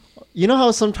you know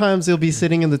how sometimes you'll be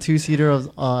sitting in the 2-seater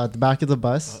at the back of the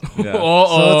bus. Yeah.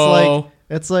 So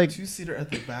it's like 2-seater at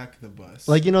the back of the bus.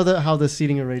 like you know how the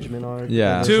seating arrangement are.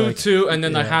 Yeah. Two, and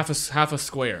then like half a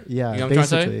square. Yeah, you know what I'm trying to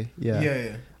say? basically. Yeah.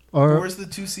 Yeah. Or Where's the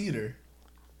 2-seater?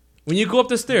 When you go up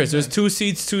the stairs, there's two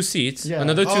seats, Yeah.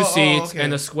 another two seats, okay.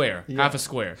 and a square, Yeah. half a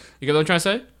square. You get what I'm trying to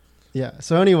say? yeah.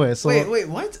 So anyway, Wait,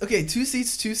 what? Okay, 2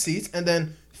 seats, and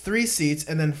then 3 seats,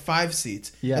 and then 5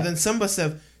 seats. Yeah. And then some buses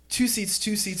have 2 seats,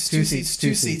 2 seats, 2 seats,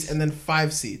 2 seats, and then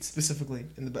 5 seats specifically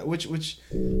in the back. Which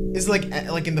is like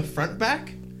in the front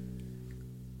back.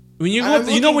 When you go up,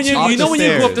 when you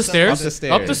go up the stairs,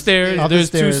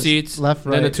 there's 2 seats, left,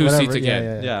 right, then the 2 whatever. seats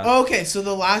again. Yeah. Oh, okay, so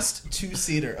the last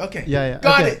 2-seater. Okay. Yeah.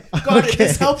 Got Okay. it. Got it.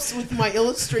 This helps with my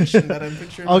illustration that I'm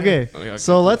picturing. Okay. Okay.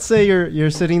 So let's say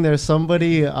you're sitting there.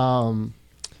 Somebody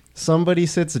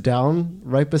sits down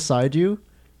right beside you,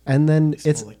 and then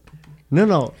it's Like poo-poo.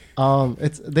 no.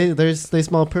 They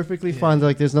smell perfectly fine.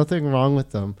 Like there's nothing wrong with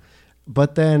them.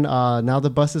 But then now the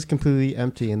bus is completely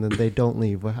empty, and then they don't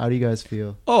leave. How do you guys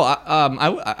feel? Oh,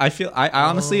 I feel I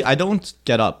honestly I don't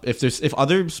get up if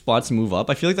other spots move up.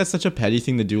 I feel like that's such a petty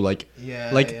thing to do. Like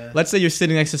let's say you're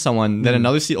sitting next to someone, then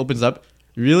another seat opens up.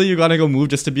 Really, you're gonna go move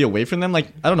just to be away from them? Like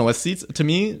I don't know. A seat's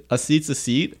a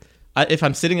seat. If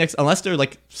I'm sitting next, unless they're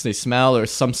like they smell or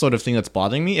some sort of thing that's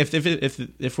bothering me.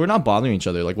 If we're not bothering each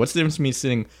other, like what's the difference between me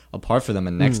sitting apart from them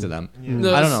and next to them?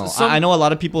 Yeah. I don't know. I know a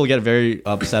lot of people get very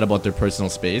upset about their personal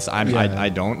space. I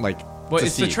don't like. But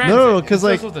it's the seat. transit. No, because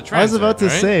like It's the I was about to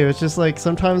transit, right? say, it's just like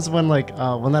sometimes when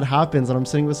when that happens and I'm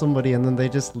sitting with somebody and then they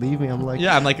just leave me, I'm like,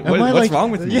 Yeah, I'm like, am I, what's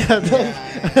wrong with me? Yeah,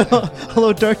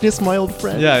 hello darkness, my old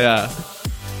friend. Yeah.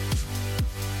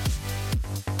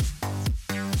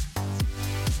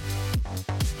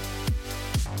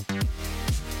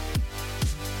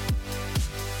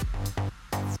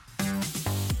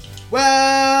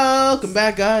 Welcome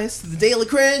back, guys, to the Daily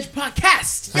Cringe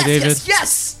Podcast. Hi, David.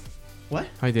 Yes. What?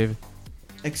 Hi, David.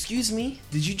 Excuse me?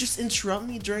 Did you just interrupt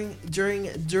me during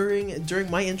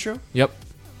my intro? Yep.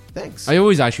 Thanks. I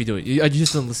always actually do it. You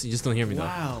just don't listen. You just don't hear me though.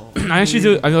 Wow. I actually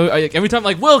do. Every time,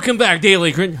 like, welcome back,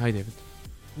 Daily Cringe. Hi, David.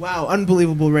 Wow,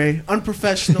 unbelievable, Ray.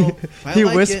 Unprofessional. I He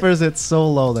like whispers it so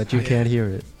low that you can't hear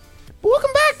it. But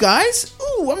welcome back, guys.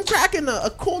 Ooh, I'm cracking a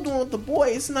cold one with the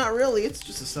boys. Not really. It's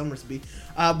just a Summersby.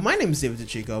 My name is David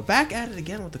Chico. Back at it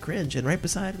again with the cringe, and right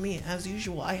beside me, as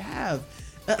usual, I have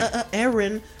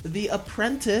Aaron, the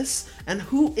apprentice. And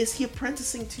who is he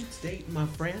apprenticing to today, my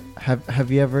friend? Have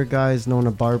you ever guys known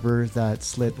a barber that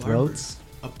slit throats?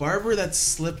 A barber that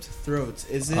slipped throats.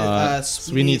 Is it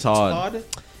Sweeney Todd?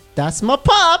 That's my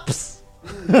pops.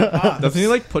 Doesn't he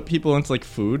like put people into like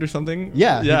food or something?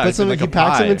 Yeah, he puts them, like he a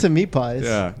packs pie. them into meat pies.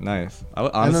 Yeah, nice.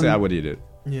 Honestly, I would eat it.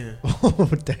 Yeah. Oh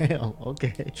damn.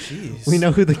 Okay. Jeez. We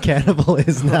know who the cannibal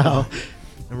is now.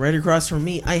 And right across from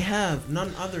me, I have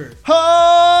none other.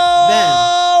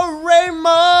 Oh,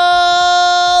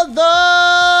 Raymond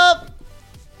the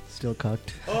still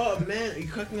cooked. Oh man,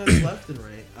 you're cooking us left and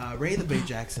right. Ray the Bay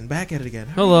Jackson, back at it again.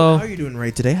 Hello. How are you doing,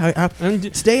 Ray? Today? How I'm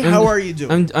are you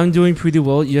doing? I'm doing pretty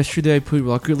well. Yesterday I played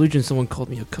Rocket League and someone called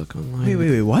me a cuck online.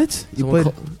 Wait, what?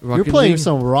 You're playing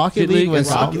some Rocket League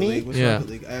with and me? What's Yeah. Rocket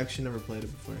League? I actually never played it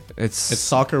before. It's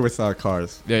soccer with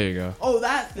cars. There you go. Oh,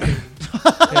 that thing.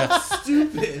 That's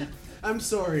stupid. I'm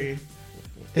sorry.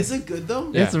 Is it good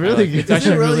though? Yeah, It's really good. It's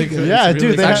actually really really good. good. Yeah, It's dude,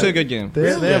 really It's they actually a have- good game.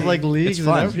 They have like leagues It's and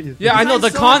fun. everything. Yeah, I know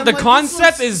Because the I saw it, the I'm like,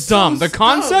 concept this is looks dumb. so The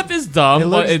concept dumb. is dumb. It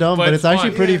looks dumb, but it's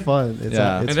actually fun. pretty Yeah. fun. It's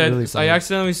Yeah. it's And then really fun. I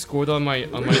accidentally scored on my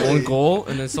own goal,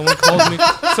 and then someone called me.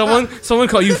 Someone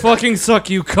called you fucking suck,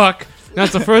 you cuck. And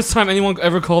that's the first time anyone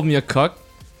ever called me a cuck.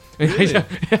 Really? I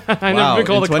Wow. never been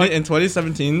called a cuck. In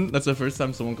 2017, that's the first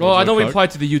time someone called Well, I you a don't cuck? reply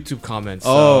to the YouTube comments. So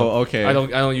Oh, okay. I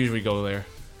don't usually go there.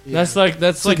 Yeah. That's like okay,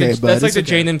 bud, that's like it's the okay.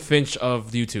 Jane and Finch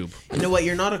of YouTube. You know what?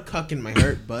 You're not a cuck in my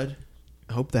heart, bud.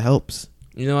 I hope that helps.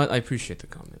 You know what? I appreciate the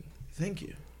comment. Thank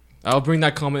you. I'll bring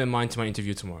that comment in mind to my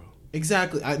interview tomorrow.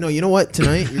 Exactly. No, you know what?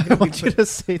 Tonight you're I gonna be want you to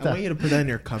say I want that. you to put that in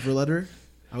your cover letter.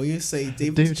 I want you to say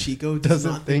David Dude Chico does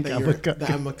doesn't not think that I'm a cuck.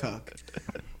 I'm a cuck.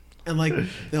 And like,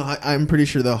 I'm pretty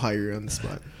sure they'll hire you on the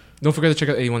spot. Don't forget to check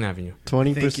out 81 Avenue.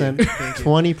 20%. Thank you.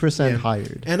 20% Yeah.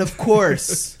 hired. And of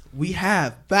course, we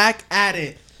have back at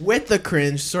it with the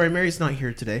cringe. Sorry, Mary's not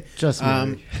here today. Just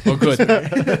Mary. Oh, good.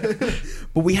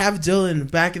 But we have Dylan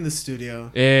back in the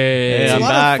studio. Hey, It's I'm a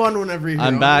lot back. of fun whenever you're here.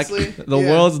 I'm back. honestly. The Yeah.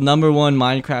 world's #1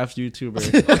 Minecraft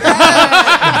YouTuber.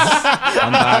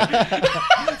 I'm back.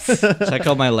 Check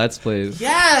out my Let's Plays.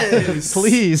 Yes.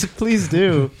 Please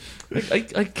do.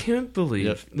 I can't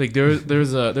believe like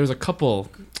there's a couple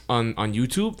on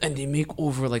YouTube and they make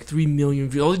over like 3 million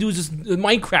views. All they do is just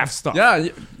Minecraft stuff. Yeah,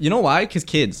 you know why? Because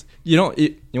kids. You want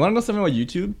to know something about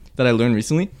YouTube that I learned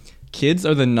recently? Kids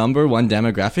are the number one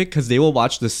demographic because they will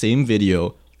watch the same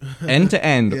video end to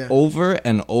end over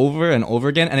and over and over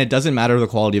again, and it doesn't matter the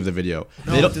quality of the video.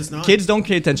 No, it does not. Kids don't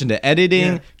pay attention to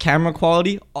editing, camera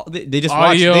quality. They just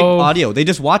watch audio. They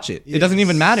just watch it. It doesn't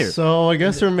even matter. So I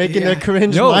guess we're making a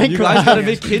cringe No, Minecraft. you guys gotta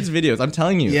make kids videos. I'm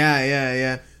telling you.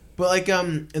 Yeah. But like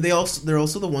they're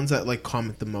also the ones that like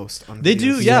comment the most on They videos.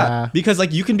 do, yeah. Because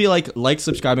like you can be like,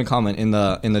 subscribe, and comment in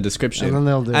the description, and then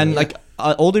they'll do it. like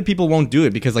older people won't do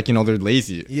it because like they're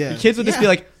lazy. Yeah. Kids will just be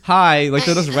like, hi, like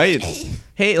they'll just write,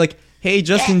 hey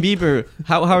Justin Bieber,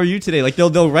 how are you today? Like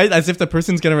they'll write as if the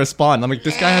person's gonna respond. I'm like,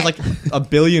 this guy has like 1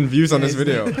 billion views on this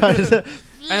video.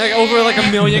 And like over like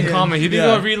 1 million comments. You think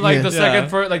they'll read like the second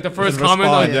the first comment?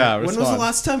 Respond, When was the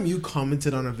last time you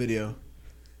commented on a video?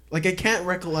 Like I can't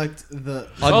recollect the.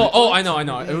 I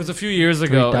know. It was a few years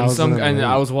ago, and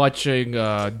I was watching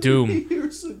Doom. 3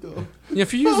 years ago. Yeah, a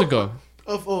few years ago.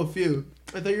 A few.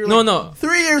 I thought you were No.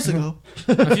 3 years ago.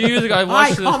 A few years ago, I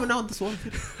watched. I comment on this one.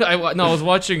 I was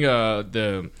watching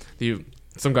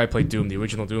some guy played Doom, the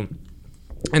original Doom,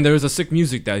 and there was a sick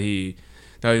music that he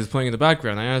was playing in the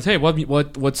background. I asked, hey,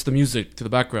 what's the music to the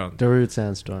background? Darude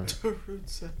Sandstorm.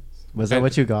 Was that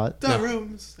what you got? No.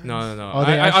 Rooms. No. Oh,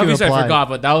 they I actually obviously replied. I forgot,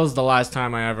 but that was the last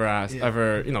time I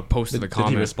ever posted a comment.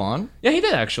 Did he respond? Yeah, he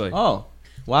did actually. Oh,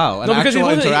 wow, Because actual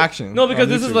interaction. No, because on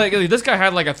this is YouTube. like this guy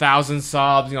had like 1,000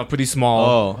 subs, pretty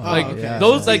small. Oh. Like yeah.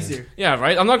 those, That's like easier. yeah,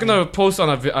 right. I'm not gonna post on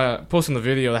the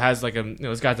video that has like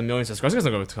this guy's 1 million subscribers. He's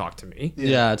not gonna talk to me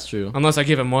Yeah, it's true. unless I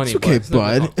give him money. It's okay, but it's not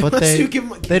gonna- bud. But Unless they you give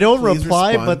 'em- they don't please reply,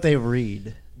 respond. but they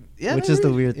read, Yeah, which they is the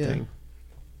read. weird Yeah. thing.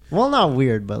 Well, not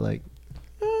weird, but like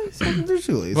They're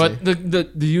too lazy. But the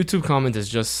YouTube comment is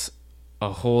just a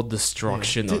whole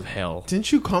destruction of hell.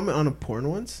 Didn't you comment on a porn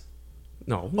once?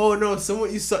 No. Oh no!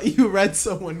 You read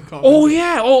someone comment. Oh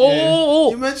yeah. Oh.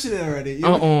 You mentioned it already.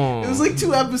 Uh-oh. It was like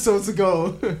 2 episodes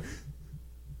ago.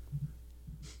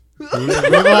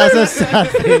 Rebo has a sad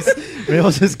face.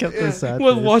 Rebo just kept a sad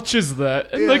What face. watches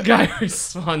that? And Yeah. the guy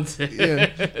responded. Yeah.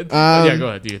 Yeah, go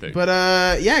ahead. Do you think?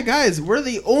 But yeah, guys, we're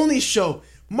the only show.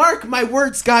 Mark my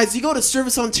words, guys. You go to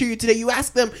Service Ontario today. You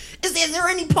ask them, is there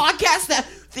any podcast that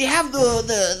they have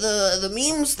the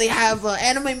memes? They have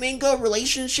anime, manga,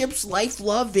 relationships, life,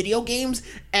 love, video games,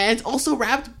 and also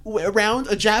wrapped around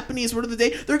a Japanese word of the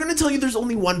day. They're gonna tell you there's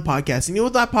only one podcast. And you know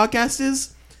what that podcast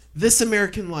is? This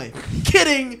American Life.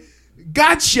 Kidding.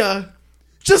 Gotcha.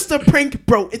 Just a prank,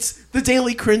 bro. It's the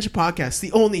Daily Cringe Podcast,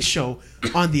 the only show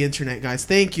on the internet, guys.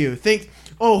 Thank you.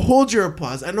 Oh, hold your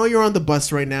applause. I know you're on the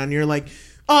bus right now and you're like,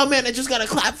 oh man, I just gotta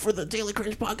clap for the Daily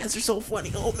Cringe Podcast. They're so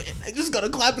funny. Oh man, I just gotta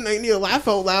clap and I need to laugh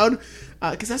out loud.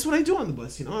 Because that's what I do on the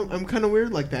bus, I'm kind of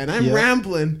weird like that. And I'm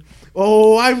rambling.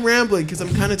 Oh, I'm rambling because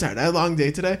I'm kind of tired. I had a long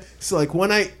day today. So like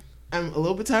when I'm a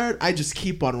little bit tired, I just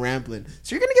keep on rambling.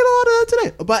 So you're going to get a lot of that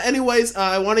today. But anyways,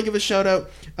 I want to give a shout out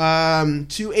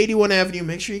to 81 Avenue.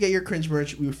 Make sure you get your cringe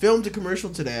merch. We filmed a commercial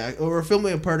today. We're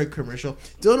filming a part of a commercial.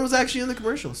 Dylan was actually in the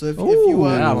commercial. So if you...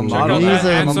 yeah, I'm a Check model. out that He's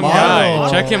a handsome model.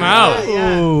 guy. Check him out.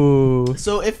 Yeah. Ooh.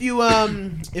 So if you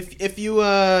if you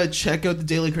check out the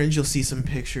Daily Cringe, you'll see some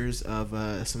pictures of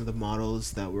some of the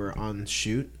models that were on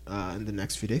shoot in the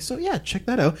next few days. So yeah, check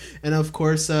that out. And of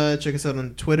course, check us out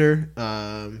on Twitter,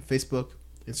 Facebook,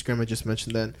 Instagram. I just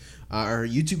mentioned that. Our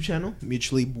YouTube channel,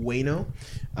 Mutually Bueno,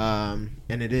 and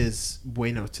it is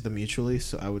Bueno to the Mutually.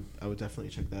 So I would definitely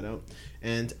check that out.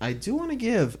 And I do want to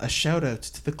give a shout out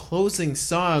to the closing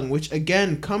song, which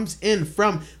again comes in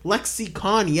from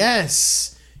Lexicon.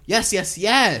 Yes.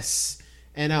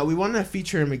 And we wanted to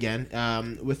feature him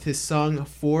again with his song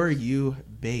For You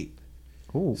Babe.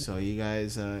 Ooh. So you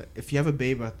guys, if you have a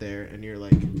babe out there and you're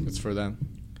like, It's for them.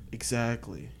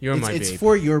 exactly, You're my it's babe.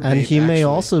 for your babe. And he may actually.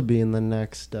 also be in the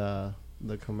next the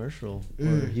commercial,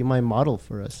 or he might model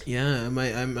for us. Yeah,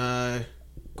 I'm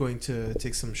going to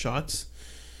take some shots.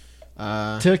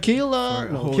 Tequila.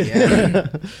 For- No, oh, kidding. yeah.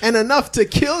 And enough to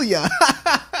kill ya.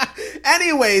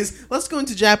 Anyways, let's go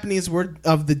into Japanese word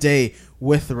of the day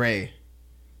with Ray.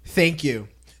 Thank you,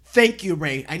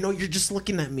 Ray. I know you're just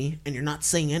looking at me and you're not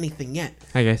saying anything yet.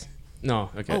 Hi guys. No.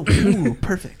 Okay. Oh, ooh,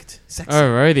 perfect. Sexy.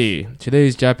 Alrighty.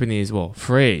 Today's Japanese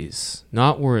phrase,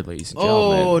 not word, ladies and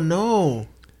gentlemen, Oh no.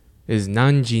 is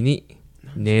nanji ni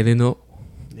neru no.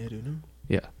 Neru.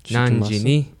 Yeah. Shikimasu. Nanji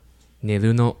ni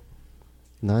neru no.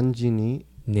 Nanji ni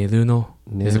Neru no.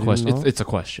 It's a Neru question. no? It's a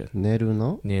question. neru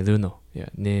no? Neru no. Yeah.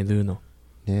 Neru no.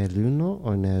 Neru no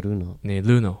or neru no?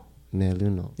 Neru no. Neru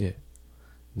no. Yeah.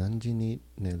 Nanji ni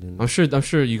neru. I'm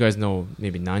sure you guys know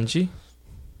maybe Nanji,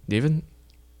 David.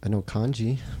 I know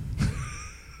kanji.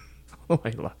 Oh, I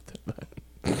laughed at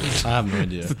that. I have no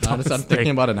idea. It's the Honestly, I'm dumbest thinking thing.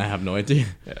 about it and I have no idea.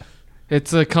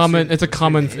 It's a common. What's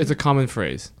your name? It's a common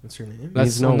phrase. What's your name?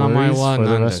 That's Needs no onamae worries wa for the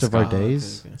nan rest desu of our ka?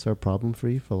 days. Okay. It's our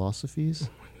problem-free philosophies.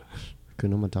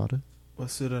 Kuno Matata.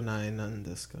 Wasuranai nan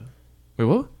desu ka? Wait,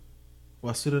 what?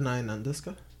 Wasuranai nan desu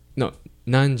ka? No,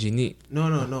 Nanji ni.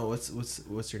 No.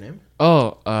 What's your name?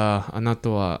 Oh,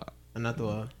 anato wa. Anato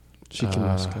wa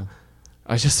Shikimasu ka.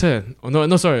 I just said. Oh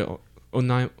no, sorry.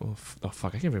 Onai. Oh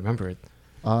fuck, I can't remember it.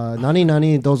 Nani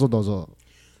dozo dozo.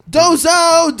 Dozo.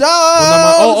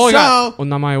 Oh yeah.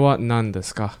 Onamae wa nan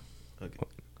desu ka? Do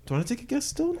you want to take a guess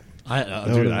still? Dude,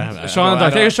 I have. Shot in the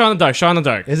dark. Take a shot in the dark. Shot in the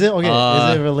dark. Is it okay?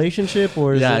 Is it a relationship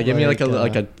or is it give me like a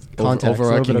context, a little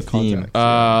overarching bit of theme.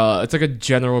 context. It's like a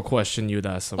general question you'd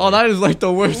ask somebody. Oh, that is like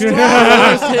the worst.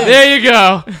 There you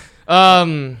go.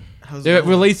 How's It going?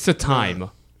 relates to time.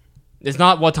 It's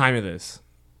not what time it is.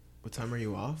 What time are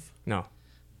you off? No.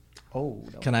 Oh,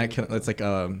 Can it's like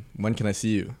when can I see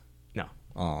you? No.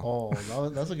 Oh.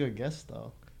 that's a good guess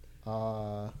though.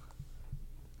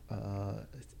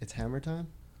 It's hammer time.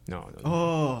 No.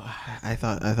 Oh, I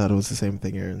thought it was the same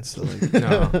thing, Aaron. So like,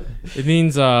 No. It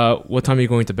means what time are you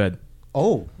going to bed?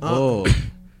 Oh,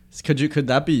 Could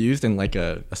that be used in like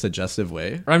a suggestive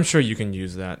way? I'm sure you can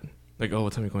use that. Like, oh,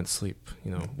 what time are you going to sleep?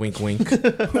 You know, wink, wink.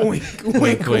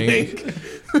 wink, wink.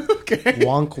 Okay.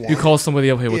 wonk wonk. You call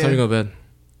somebody up, hey, what time are you going to bed?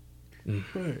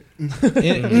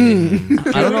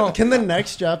 I don't know. Can the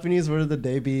next Japanese word of the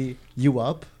day be "you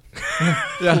up"?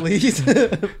 Yeah. Please,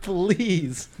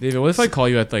 please. David, what if I call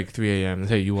you at like 3 a.m. and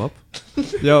say, you up?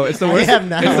 Yo, it's the worst. am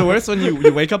now. It's the worst when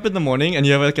you wake up in the morning and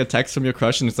you have like a text from your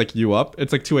crush and it's like you up.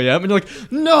 It's like 2 a.m. and you're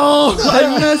like, no,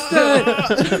 I missed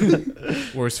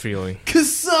it. Worst feeling.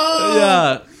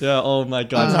 Kasa. Yeah. Oh my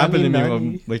god, it's happened to me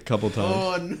Nani. like a couple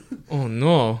times. Oh, Oh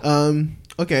no.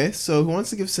 Okay, so who wants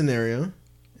to give scenario,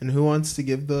 and who wants to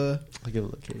give the I'll give a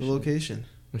location. location?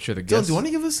 I'm sure the Dylan, guess. do you want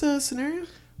to give us a scenario?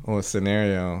 Oh, a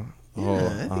scenario. Yeah,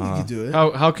 I think you could do it.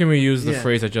 How can we use the Yeah.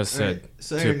 phrase I just said Alright,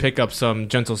 so to Aaron- pick up some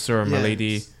gentle sir, my Yeah.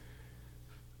 lady?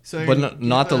 So But Aaron,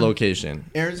 not the give, location.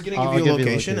 Aaron's gonna I'll give you give a you a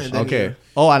location, and location. then Okay.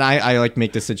 Oh, and I like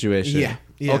make the situation.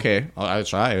 Yeah. Okay. I'll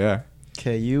try. Yeah.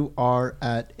 Okay, you are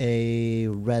at a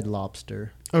Red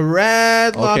Lobster. a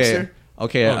red Okay. lobster.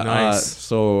 Okay. Oh, nice.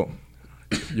 So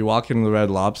you walk in the Red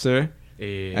Lobster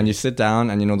and you sit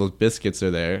down, and you know those biscuits are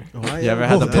there. Oh, You yeah. ever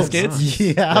had the That's biscuits? nice.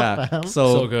 Yeah, fam.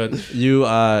 so good. You're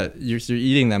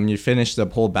eating them. You finish the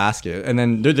whole basket, and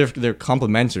then they're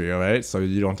complimentary. All right, so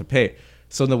you don't have to pay.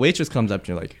 So the waitress comes up and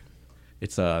you're like,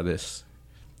 it's this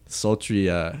sultry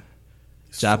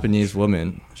Japanese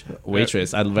woman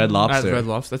waitress at Red Lobster. At Red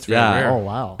Lobster. That's very Yeah. rare. Oh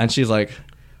wow. And she's like,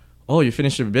 oh, you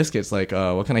finished your biscuits. Like,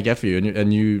 what can I get for you?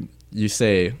 And you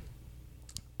say,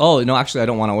 oh, no, actually, I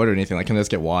don't want to order anything. Like, can I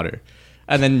just get water?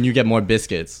 And then you get more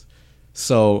biscuits.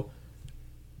 So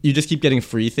you just keep getting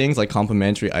free things, like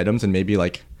complimentary items, and maybe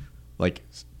like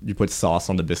you put sauce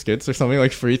on the biscuits or something,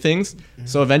 like free things. Mm-hmm.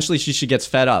 So eventually she gets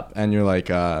fed up, and you're like,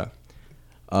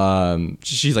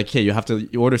 she's like, hey,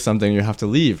 you order something, you have to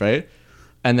leave, right?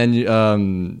 And then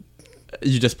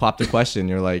you just pop the question.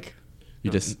 You're like,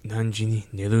 Nanji ni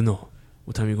neru no.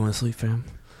 What time are you going to sleep, fam?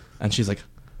 and she's like,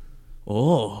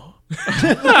 oh.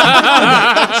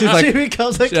 She's like, she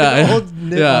becomes like an old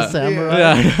ninja samurai,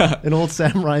 Yeah. an old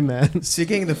samurai man. So you're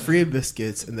getting the free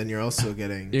biscuits, and then you're also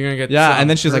getting. You're going to get Yeah, some and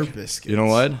then she's her like, biscuits. you know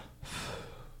what?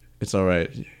 It's all right.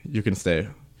 You can stay.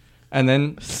 And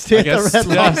then Stay at the Red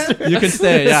Lobster. you can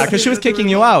stay. Yeah, because she was kicking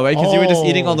you out, right? Because you were just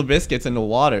eating all the biscuits and the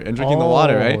water and drinking the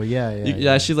water, right? Oh, yeah.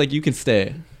 Yeah, she's like, you can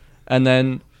stay. And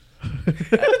then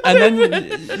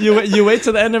you wait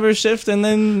till the end of her shift, and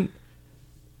then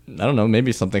I don't know,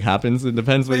 maybe something happens. It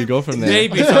depends where you go from there.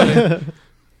 Maybe something.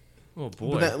 Oh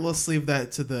boy. Let's leave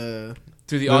that to the.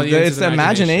 To the audience. It's the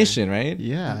imagination, right?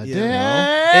 Yeah.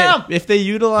 Yeah. Damn. If they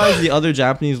utilize the other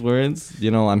Japanese words,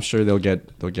 I'm sure they'll get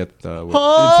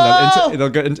Oh! they'll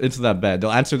get into that bed.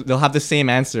 They'll have the same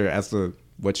answer as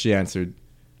what she answered.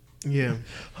 Yeah.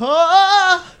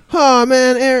 Ah! Oh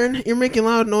man, Aaron, you're making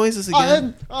loud noises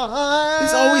again. This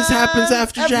always happens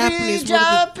after every Japanese word of the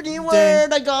Japanese day.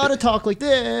 word. I gotta talk like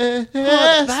this.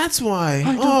 Oh, that's why.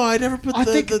 I never put I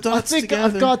think the dots together.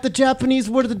 I've got the Japanese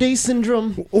word of the day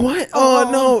syndrome. What? Oh,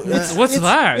 no. What's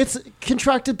that? It's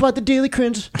contracted by the daily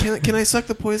cringe Can I suck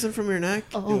the poison from your neck?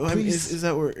 Oh, I mean, please. is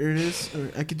that where it is?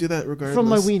 Or I could do that regardless. from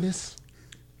my weenus.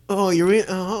 Oh, you're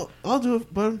I'll do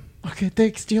it, but Okay,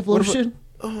 thanks. Do you have What about-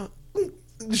 lotion?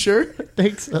 sure.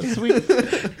 Thanks. That's sweet.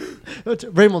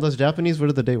 Raymond, does Japanese word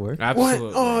of the day work? Absolutely.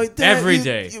 What? Oh, every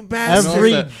day. You bastard.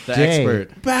 Every the day.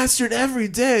 expert. Bastard every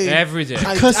day. Every day.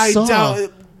 I doubt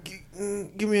it.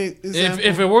 Give me an example.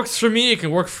 If it works for me, it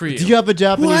can work for you. Do you have a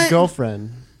Japanese What?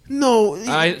 girlfriend? No.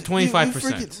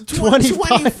 25%.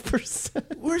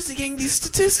 25%. Where's he getting these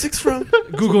statistics from?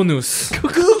 Google News.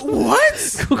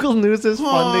 What? Google News is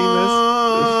funding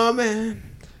Oh, man.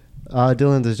 this.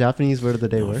 Dylan, does Japanese word of the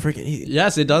day work?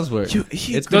 Yes, it does work.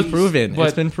 It's been proven. But-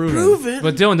 It's been proven.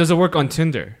 But Dylan, does it work on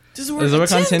Tinder? Does it Does it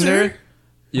work on Tinder?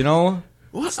 You know,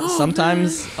 What?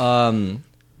 sometimes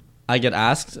I get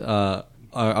asked,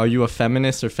 are you a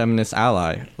feminist or feminist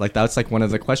ally? Like, that's like one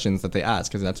of the questions that they ask,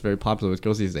 because that's very popular with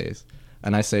girls these days.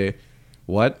 And I say,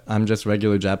 what? I'm just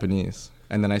regular Japanese.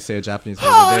 And then I say a Japanese word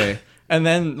of the day. And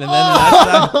then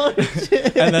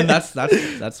that's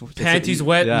Panties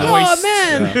wet, yeah. moist. Oh,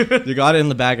 man. Yeah. You got it in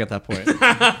the bag at that point.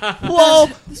 Whoa!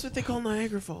 This is what they call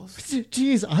Niagara Falls.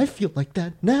 Jeez, I feel like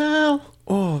that now.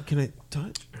 Oh, can I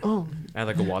touch? Oh, Add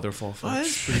like a waterfall. Oh,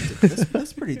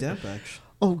 that's pretty damp, actually.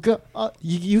 oh God!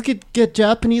 You could get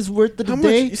Japanese word of the How much?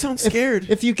 day. You sound scared.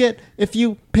 If you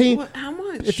pay What? How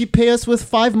much? if you pay us with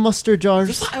 5 mustard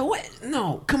jars What?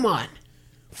 No, come on.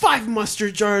 5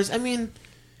 mustard jars. I mean,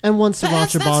 and 1 that's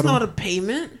sriracha bottle. not a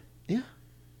payment. Yeah,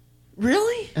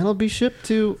 Really? and it'll be shipped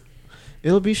to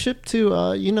not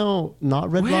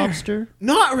Red Where? Lobster.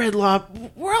 Not Red Lobster.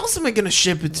 Where else am I going to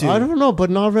ship it to? I don't know, but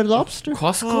not Red Lobster.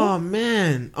 Costco. Oh,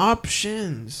 man.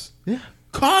 Options. Yeah,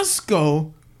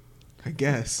 Costco. I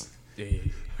guess.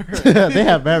 Hey. they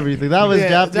have everything. That was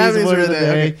Yeah, Japanese word of the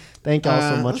day. Okay. Thank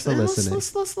y'all so much for let's- listening.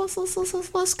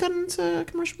 Let's cut into a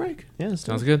commercial break. Yeah, let's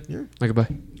do Sounds it. good. Yeah. Like goodbye.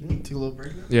 Take a little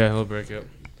break. Yeah, we'll break it.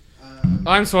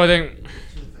 I'm sweating,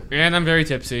 and I'm very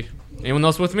tipsy. Anyone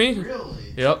else with me?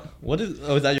 Really? Yep. What is?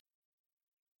 Oh, is that your?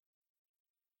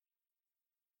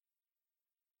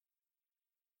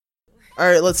 All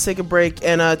right, let's take a break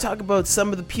and talk about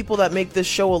some of the people that make this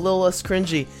show a little less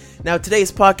cringy. Now,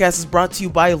 today's podcast is brought to you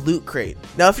by Loot Crate.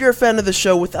 Now, if you're a fan of the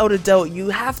show, without a doubt, you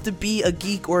have to be a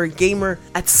geek or a gamer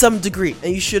at some degree,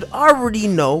 and you should already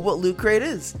know what Loot Crate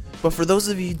is. But for those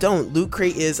of you who don't, Loot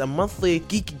Crate is a monthly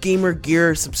geek gamer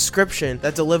gear subscription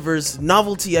that delivers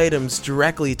novelty items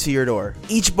directly to your door.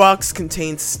 Each box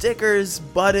contains stickers,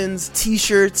 buttons,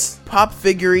 t-shirts, pop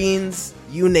figurines,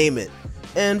 you name it.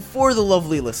 And for the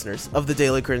lovely listeners of the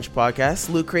Daily Cringe podcast,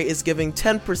 Loot Crate is giving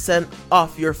 10%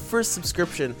 off your first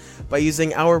subscription by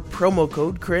using our promo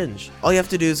code CRINGE. All you have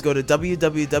to do is go to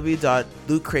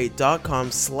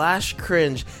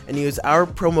www.lootcrate.com/cringe and use our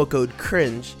promo code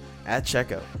CRINGE at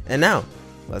checkout. And now,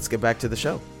 let's get back to the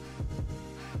show.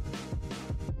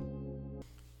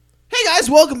 Hey guys,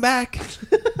 welcome back.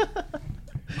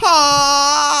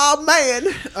 Oh man.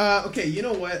 Okay, you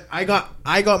know what? I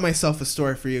got myself a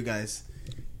story for you guys.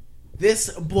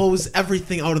 This blows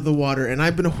everything out of the water, and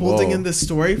I've been holding Whoa. in this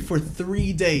story for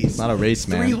 3 days. It's not a race,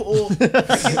 man. 3 whole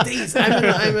freaking days.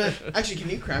 Actually,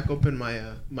 can you crack open my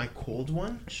my cold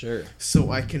one Sure. so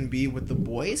I can be with the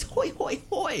boys? Hoi hoi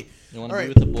hoi. You want All to be right.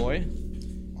 with the boy?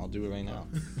 I'll do it right now.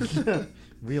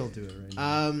 We'll do it right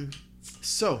now.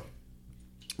 So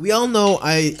we all know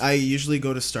I usually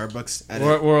go to Starbucks.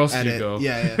 Where else do you go?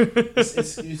 Yeah.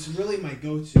 It's really my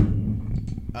go-to.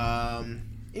 I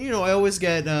always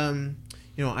get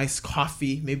iced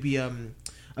coffee, maybe a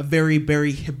very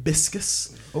berry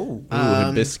hibiscus. Oh, Ooh,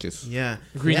 hibiscus. Yeah,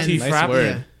 Green And- tea Nice frap.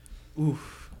 word. Yeah. Ooh,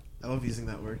 I love using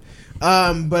that word.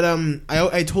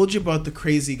 I told you about the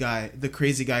crazy guy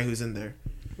who's in there.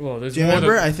 Well, there's Do you more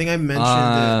remember? than, I think I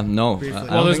mentioned it. No. briefly. I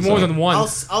well, don't there's think more so. than one.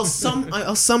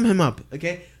 I'll sum him up,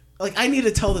 okay? Like, I need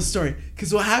to tell the story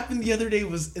because what happened the other day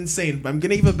was insane. But I'm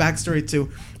gonna give a backstory to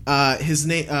his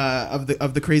name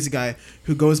of the crazy guy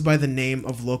who goes by the name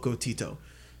of Loco Tito.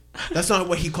 That's not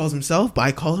what he calls himself, but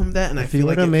I call him that, and I if you feel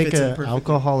were like to it make fits in an perfectly.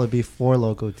 alcohol, it'd be for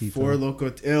Loco Tito. For Loco,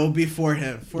 it'll be for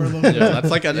him. For Loco. Yeah, that's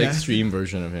like an Yeah. extreme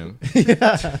version of him. yeah.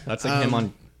 That's like him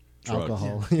on drugs.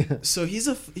 Alcohol. Yeah. So he's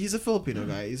a Filipino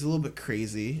guy. He's a little bit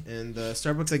crazy, and the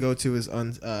Starbucks I go to is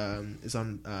on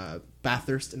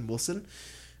Bathurst and Wilson.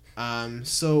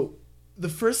 So the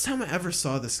first time I ever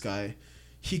saw this guy,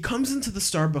 he comes into the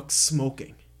Starbucks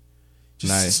smoking.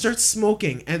 Just Nice. starts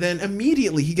smoking, and then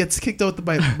immediately he gets kicked out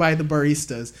by the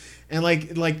baristas, and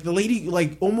like the lady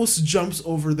almost jumps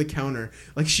over the counter,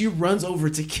 like she runs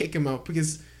over to kick him out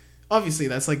because obviously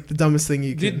that's like the dumbest thing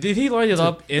you can. Did he light it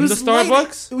up in the was lighting-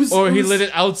 Starbucks, it was- or it he was- lit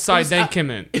it outside was then out- came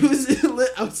in? It was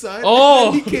lit outside. Oh.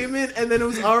 And then he came in, and then it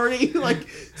was already like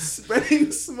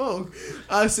spreading smoke.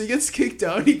 So he gets kicked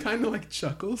out. He kind of like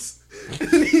chuckles,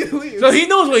 and he leaves. So he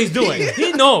knows what he's doing.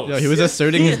 He knows. Yeah, he was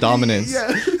asserting his dominance.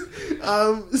 Yeah.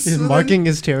 He's marking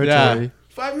his territory.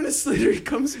 5 minutes later, he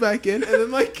comes back in, and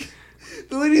then like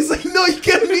the lady's like, "No, you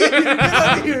can't be in here. Get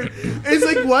out of here." And he's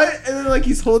like, "What?" And then like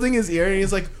he's holding his ear, and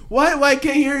he's like, "What? Why? I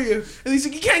can't hear you." And he's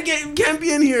like, you can't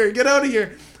be in here. Get out of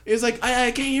here." He's like,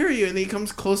 I can't hear you. And then he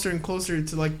comes closer and closer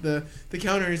to like the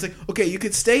counter. And he's like, "Okay, you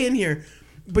could stay in here,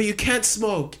 but you can't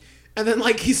smoke." And then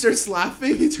like he starts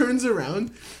laughing. He turns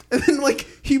around, and then like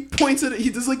he points at it. He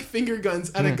does like finger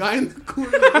guns at a guy in the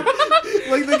corner,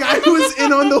 like the guy who was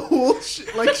in on the whole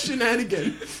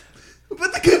shenanigan.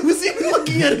 But the guy wasn't even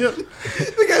looking at him.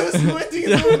 The guy was minding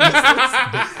his own business.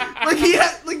 Like he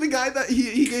had like the guy that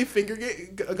he gave finger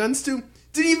guns to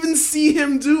didn't even see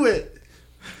him do it.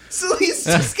 So he's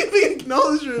just giving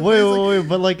acknowledgement. Wait,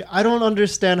 but like I don't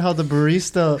understand how the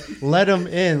barista let him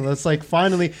in. It's like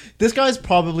finally, this guy's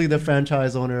probably the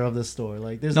franchise owner of the store.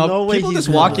 Like there's no way people he's just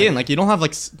walk in. Like you don't have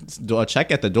like a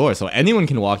check at the door, so anyone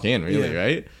can walk in, really,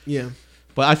 right? Yeah.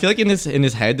 But I feel like in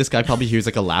his head, this guy probably hears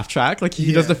like a laugh track. Like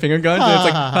he does the finger guns, and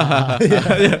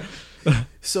it's like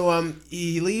So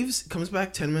he leaves, comes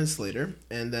back 10 minutes later,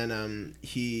 and then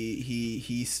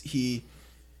he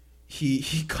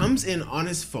comes in on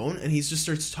his phone, and he just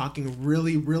starts talking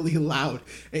really, really loud,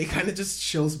 and he kind of just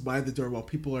chills by the door while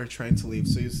people are trying to leave.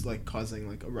 So he's like causing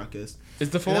like a ruckus. Is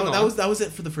the phone on? That was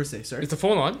it for the first day. Sorry. Is the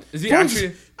phone on? Is he Phone's,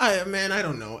 actually? I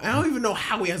don't know. I don't even know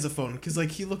how he has a phone because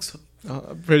like he looks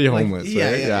pretty homeless. Yeah,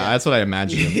 right? yeah, That's what I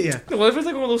imagine. yeah. What if it's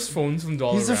like one of those phones from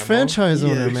Dollar? He's a franchise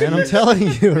owner, man. I'm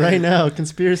telling you right now.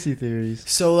 Conspiracy theories.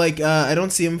 So like I don't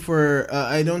see him for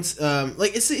I don't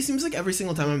like it seems like every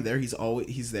single time I'm there he's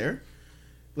there.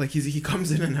 Like he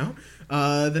comes in and out.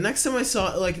 The next time I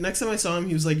saw him,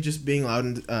 he was like just being loud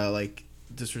and like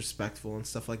disrespectful and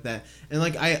stuff like that. And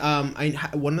like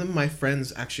one of my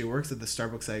friends actually works at the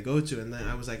Starbucks I go to, and then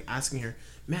I was like asking her,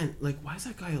 "Man, like why is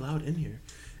that guy allowed in here?"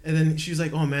 And then she was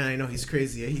like, "Oh man, I know he's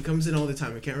crazy. He comes in all the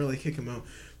time. I can't really kick him out."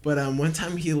 But one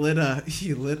time he lit a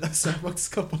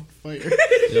Starbucks cup on fire.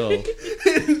 Yo.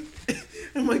 And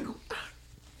I'm like,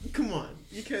 come on,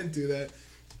 you can't do that.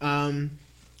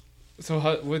 So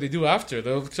what did they do after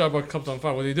the Starbucks cups on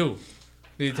fire? What did they do?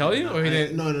 Did he tell you, or he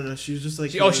didn't? No. She was just like,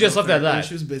 she just left it at that.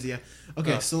 She was busy. Yeah.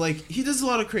 Okay, so like he does a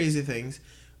lot of crazy things,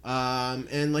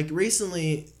 and like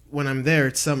recently when I'm there,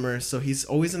 it's summer, so he's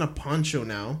always in a poncho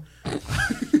now, a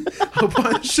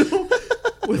poncho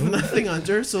with nothing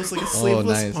under, so it's like a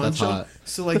sleeveless poncho.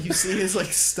 So like you see his like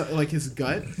his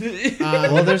gut.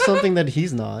 Well, there's something that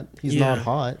he's not. He's not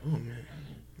hot. Oh man.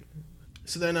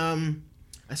 So then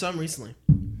I saw him recently.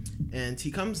 And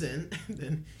he comes in, and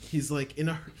then he's like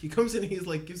he comes in, and he's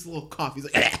like gives a little cough. He's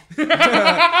like, and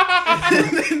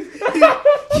then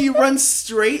he runs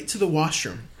straight to the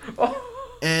washroom,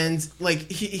 and like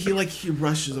he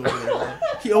rushes over there.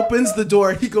 He opens the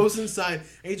door, he goes inside,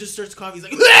 and he just starts coughing.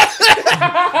 He's like,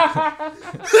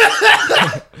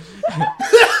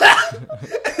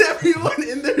 and everyone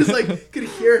in there is like could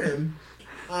hear him.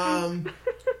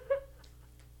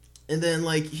 And then,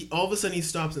 like, all of a sudden he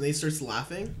stops and he starts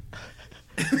laughing.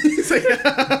 And he's like, This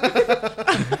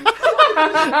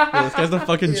guy's the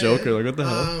fucking Joker. Like, what the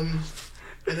hell?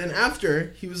 And then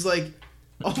after, he was like,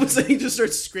 all of a sudden he just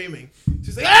starts screaming.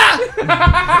 She's like,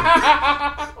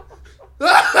 ah!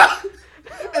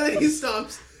 And then he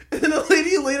stops. And then a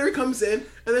lady later comes in,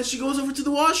 and then she goes over to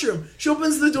the washroom. She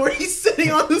opens the door. He's sitting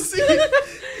on the seat. And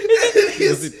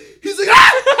he's like,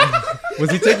 ah! Was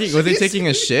he taking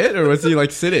a shit, or was he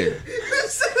like sitting?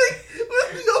 Sitting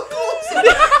with no clothes on.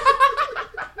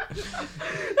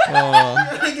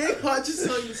 I get caught just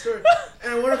telling the story,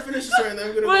 and I want to finish the story, and then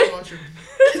I'm gonna go watch her.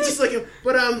 Just like him,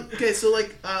 but okay, so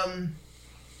like what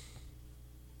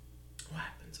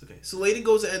happens? Okay, so lady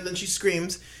goes in, and then she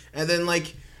screams, and then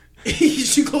like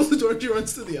she closes the door, and she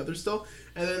runs to the other stall,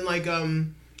 and then like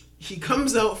he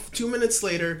comes out 2 minutes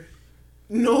later.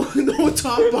 No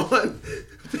top on,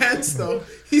 pants though.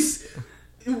 He's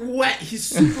wet. He's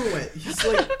super wet. He's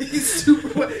super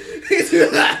wet. He's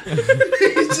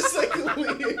just like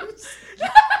leaves.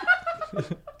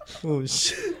 Oh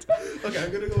shit. Okay,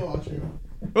 I'm gonna go watch him.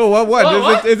 Oh what?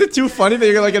 What? Is it too funny that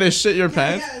you're like gonna shit your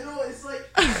pants? Yeah, no, it's like.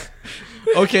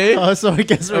 Okay. So I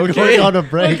guess we're going on a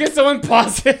break. Can someone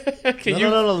pause it?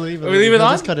 No, leave it. We leave it He'll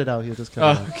on? just cut it out. He'll just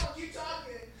cut it out. Keep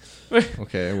talking.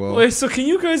 Okay, well. Wait, so can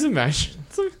you guys imagine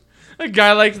a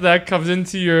guy like that comes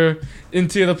into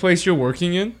the place you're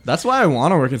working in? That's why I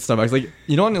want to work at Starbucks. Like,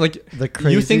 you don't like The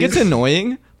crazies. you think it's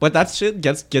annoying, but that shit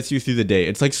gets you through the day.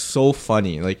 It's like so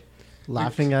funny. Like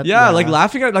laughing at like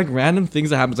laughing at like random things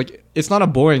that happens. Like it's not a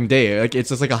boring day. Like it's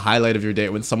just like a highlight of your day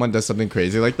when someone does something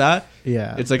crazy like that.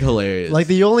 Yeah, it's like hilarious. Like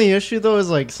the only issue though is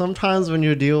like sometimes when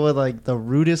you deal with like the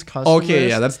rudest customers. Okay,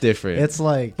 yeah, that's different. It's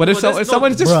like, but if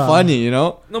someone's just funny, you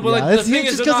know. No, but like it's the thing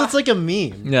just is because it's like a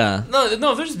meme. Yeah. No, if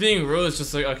they're just being rude, it's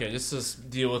just like, okay, just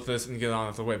deal with this and get on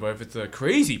with the way. But if it's a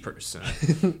crazy person,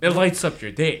 it lights up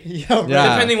your day. Yeah, right.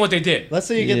 Depending what they did. Let's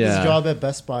say you get this job at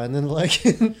Best Buy, and then like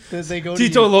they go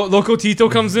Tito, Loco Tito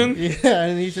comes in. Yeah,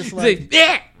 and he's just like,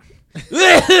 yeah.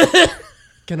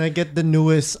 Can I get the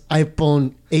newest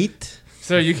iPhone 8?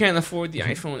 Sir, you can't afford the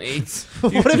iPhone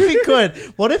 8. What if he could?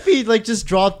 What if he like just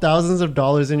dropped thousands of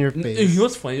dollars in your face? You know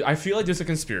what's funny? I feel like there's a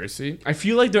conspiracy. I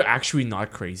feel like they're actually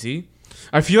not crazy.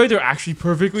 I feel like they're actually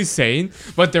perfectly sane,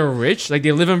 but they're rich. Like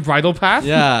they live in bridal path.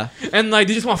 Yeah. And like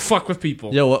they just want to fuck with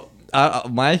people. Yo, what?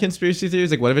 My conspiracy theory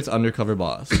is like, what if it's Undercover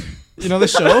Boss? You know the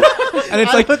show? And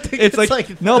it's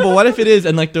like no, but what if it is?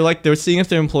 And like they're seeing if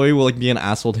their employee will like be an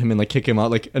asshole to him and like kick him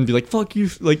out, like and be like fuck you,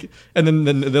 like, and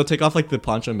then they'll take off like the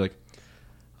poncho and be like,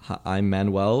 I'm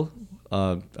Manuel.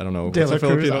 I don't know. De La Cruz,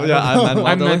 Filipino? Yeah, I'm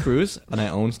Manuel De La Cruz, and I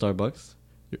own Starbucks.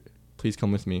 Please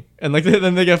come with me. And like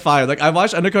then they get fired. Like I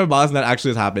watched Undercover Boss and that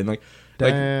actually has happened. Like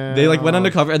they like went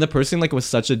undercover and the person like was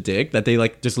such a dick that they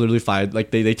like just literally fired. Like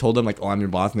they told them like, oh, I'm your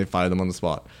boss, and they fired them on the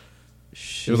spot.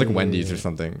 Shit. It was like Wendy's or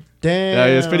something. Damn. Yeah,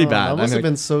 it was pretty bad. That must have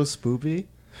been so spoopy.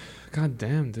 God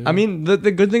damn, dude. I mean, the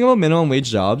good thing about minimum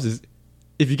wage jobs is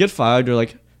if you get fired, you're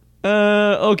like,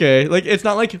 okay. Like it's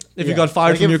not like if you got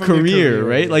fired like from your career,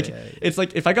 right? Yeah, like yeah. it's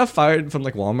like if I got fired from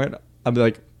like Walmart, I'd be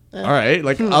like, all right,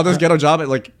 like I'll just get a job at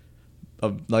like I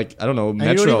don't know,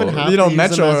 Metro,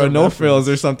 Metro or No Frills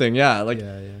or something. Yeah, like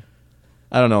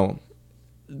I don't know,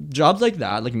 jobs like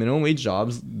that, like minimum wage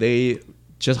jobs, they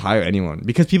just hire anyone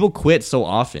because people quit so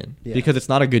often because it's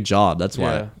not a good job. That's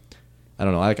why. Yeah. I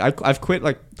don't know. Like I've quit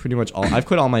like pretty much all. I've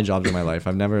quit all my jobs in my life.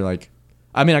 I've never like.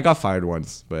 I mean, I got fired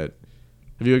once, but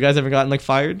have you guys ever gotten like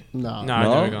fired? No. I've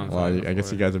never gotten fired. Well, I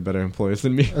guess you guys are better employees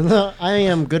than me. No, I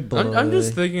am good boy. I'm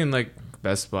just thinking like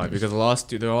Best Buy because there are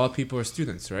a lot of people are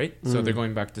students, right? So they're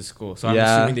going back to school. So I'm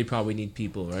assuming they probably need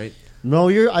people, right? No,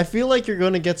 I feel like you're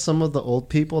going to get some of the old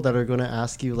people that are going to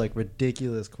ask you like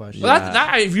ridiculous questions. Well,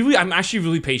 I'm actually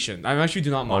really patient. I actually do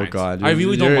not mind. Oh God, I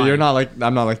really don't mind. You're not like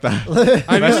I'm not like that.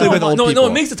 Especially with old people. No,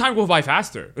 it makes the time go by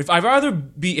faster. If I'd rather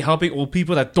be helping old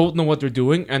people that don't know what they're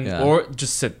doing or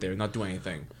just sit there not do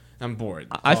anything. I'm bored.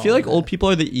 I feel like old people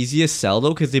are the easiest sell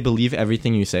though because they believe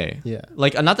everything you say. Yeah.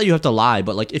 Like not that you have to lie,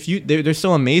 but like if they're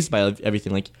so amazed by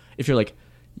everything. Like if you're like,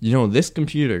 this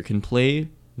computer can play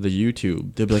the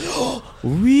YouTube, they'll be like, oh,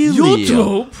 really?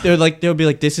 YouTube? They'll be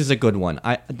like, this is a good one.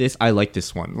 I like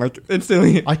this one. Like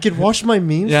instantly. I could watch my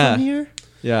memes from here.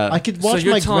 Yeah. I could watch so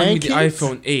you're my telling me grandkids. the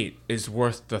iPhone 8 is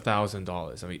worth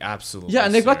 $1,000? I mean, absolutely. Yeah,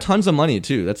 and they've got tons of money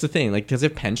too. That's the thing. Like, because they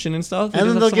have pension and stuff. And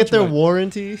then they'll get their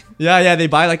warranty. Yeah, they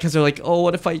buy like because they're like, oh,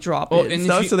 what if I drop it? And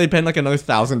stuff, so they spend like another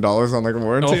 $1,000 on like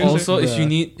warranty. Also, if you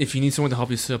need someone to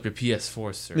help you set up your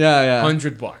PS4, sir. Yeah.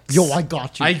 $100. Yo, I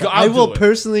got you. I will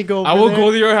personally go. I will go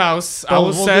to your house. I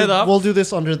will set it up. We'll do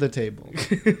this under the table.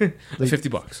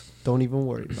 $50. Don't even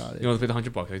worry about it. You know, pay the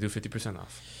 $100. I do 50%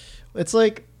 off. It's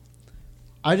like,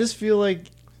 I just feel like,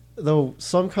 though,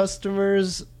 some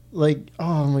customers, like,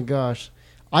 oh my gosh.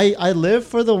 I live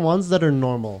for the ones that are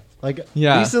normal. Like,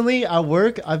 recently at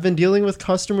work, I've been dealing with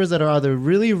customers that are either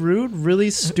really rude,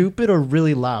 really stupid, or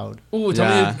really loud. Ooh,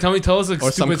 tell us a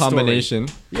stupid some combination.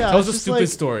 Story. Yeah, tell us a stupid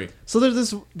story. So there's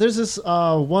this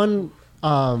one,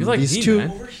 like these two.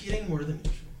 Overheating more than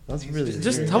usual. That's really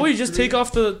just weird. how about you just take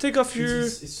off your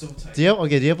It's so tight. Do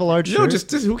you have a large shirt? just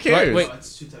who cares? Wait.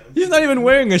 It's too tight. He's not even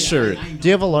wearing a shirt. Do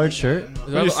you have a large shirt?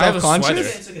 Are you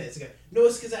self-conscious? It's okay. No,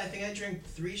 it's because I think I drank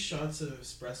 3 shots of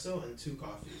espresso and 2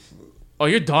 coffees. Oh,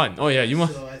 you're done. Oh yeah, you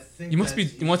must. So I think You must be.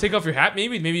 You want to take off your hat?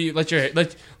 Maybe let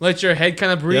your head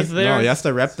kind of breathe there. No, he has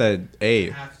to rep the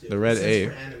A, the red A.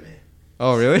 For anime.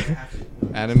 Oh really?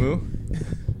 Animu.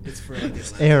 Animu? It's for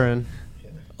like Aaron.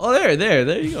 Oh there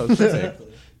you go. Exactly.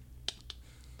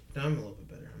 Now I'm a little bit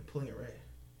better. I'm pulling it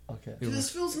right. Okay. Dude, this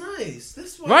feels nice.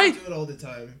 That's why Right? I do it all the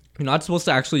time. You're not supposed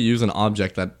to actually use an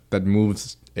object that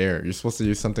moves air. You're supposed to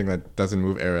use something that doesn't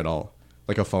move air at all,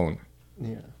 like a phone.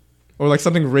 Yeah. Or like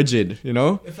something rigid, you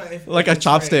know? Like a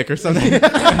chopstick or something.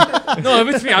 No,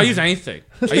 if it's me, I'll use anything.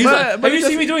 Have you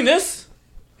seen me doing this?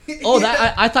 Oh,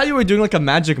 I thought you were doing like a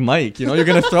magic mic, you know? You're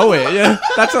going to throw it. Yeah,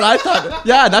 that's what I thought.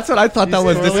 Yeah, that's what I thought that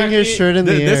was Throwing his shirt in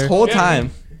the air. this whole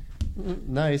time.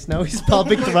 Nice. Now he's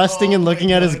public thrusting and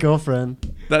looking at his girlfriend.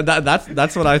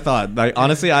 That's what I thought. Like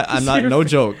honestly, I'm not no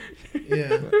joke.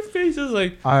 Yeah. Her face is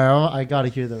like. I gotta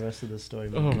hear the rest of the story.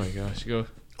 Man. Oh my gosh, go.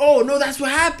 oh no, that's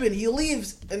what happened. He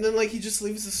leaves, and then like he just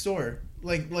leaves the store,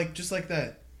 like just like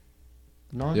that.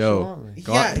 Nonchalantly.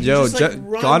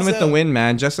 Gone with the wind,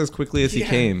 man. Just as quickly as he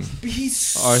came. He's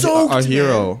soaked, our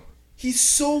hero. Man. He's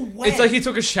so wet. It's like he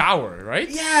took a shower, right?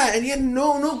 Yeah, and he had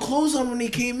no clothes on when he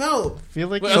came out. I feel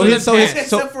like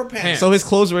except for pants. So his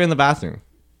clothes were in the bathroom.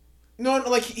 No,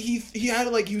 like he had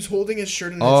like he was holding his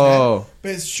shirt in his hand,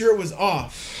 but his shirt was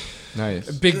off. Nice.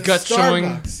 Big gut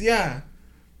showing. Yeah,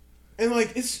 and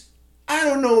like I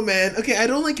don't know, man. Okay, I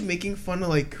don't like making fun of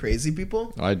like crazy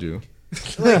people. I do.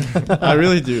 Like, I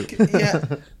really do. Yeah.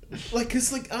 Like,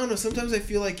 cause like I don't know. Sometimes I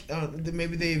feel like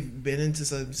maybe they've been into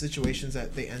some situations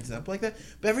that they ended up like that.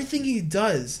 But everything he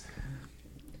does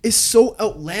is so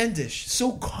outlandish,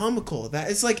 so comical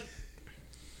that it's like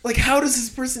how does this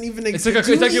person even? It's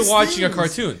like you're watching a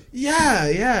cartoon.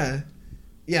 Yeah.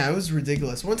 It was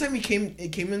ridiculous. One time he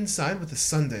came inside with a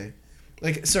sundae.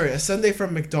 A sundae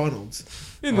from McDonald's.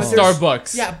 In the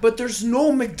Starbucks. Yeah, but there's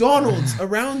no McDonald's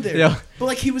around there. Yeah. But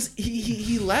like he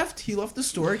left the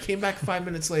store, came back 5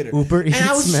 minutes later. Uber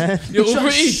Eats, man.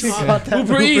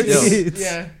 Uber Eats.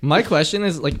 Yeah. My question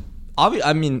is like,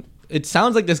 I mean, it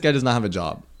sounds like this guy does not have a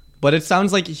job, but it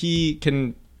sounds like he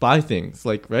can buy things,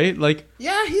 like, right? Like,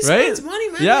 yeah, he spends money,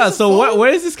 man. Yeah, so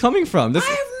where is this coming from? I have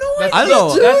no idea. I don't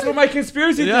know. Dude. That's what my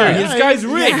conspiracy theory. This guy's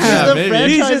rich. He's the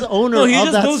franchise owner. No, he of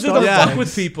just that knows to store. fuck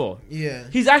with people. Yeah.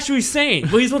 He's actually sane,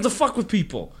 but he's supposed to fuck with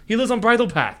people. He lives on Bridle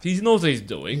Path. He knows what he's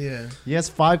doing. Yeah. He has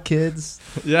 5 kids.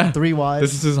 Yeah. 3 wives.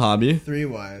 This is his hobby. 3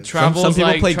 wives. Some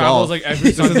people play golf. Like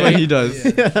every This is what he does.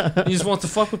 Yeah. He just wants to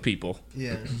fuck with people.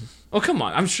 Yeah. Oh, come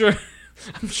on. I'm sure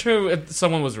if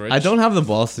someone was rich. I don't have the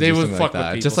balls to They do would something fuck like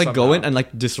that. with Just people like go in somehow. and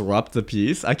like disrupt the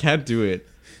piece. I can't do it.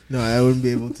 No, I wouldn't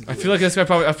be able to. I feel like this guy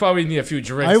I probably need a few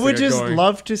drinks. I would just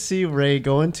love to see Ray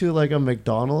go into like a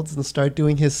McDonald's and start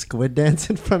doing his squid dance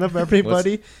in front of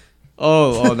everybody.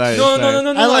 Oh, nice. No.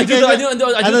 I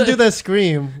do the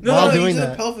scream while doing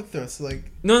that. Pelvic thrust,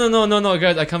 like. No,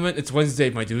 guys. I come in. It's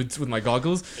Wednesday, my dudes, with my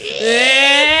goggles.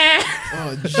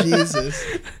 Oh Jesus!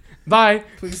 Bye.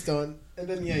 Please don't. And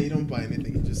then you don't buy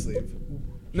anything. You just leave.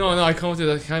 No. I come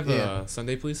to can I have a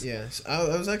Sunday, please? Yeah. So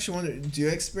I was actually wondering, do you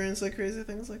experience like crazy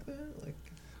things like that,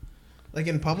 like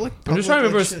in public? I'm just trying to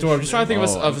remember a store. I'm just trying to think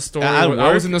of a story. At where I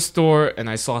work? was in the store and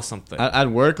I saw something. At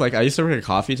work, like I used to work at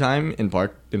Coffee Time in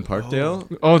Parkdale.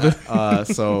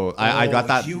 So I got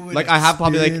that. Like I have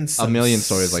probably like a million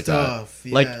stories like that.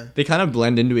 Yeah. Like they kind of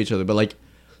blend into each other, but like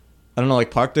I don't know.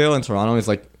 Like Parkdale in Toronto is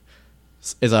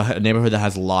a neighborhood that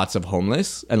has lots of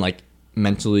homeless and like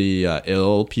mentally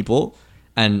ill people.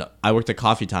 And I worked at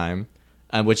Coffee Time,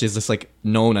 which is just like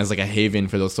known as like a haven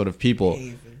for those sort of people.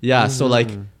 Yeah. So like.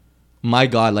 My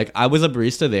God, like I was a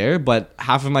barista there, but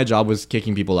half of my job was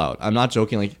kicking people out. I'm not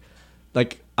joking.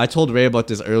 Like I told Ray about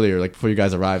this earlier, like before you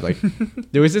guys arrived. Like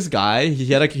there was this guy.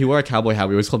 He wore a cowboy hat.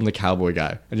 We always called him the cowboy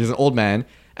guy. And he's an old man.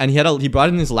 And he brought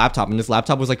in his laptop, and this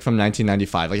laptop was like from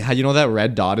 1995. Like, you know that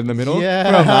red dot in the middle? Yeah,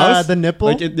 for a mouse? the nipple.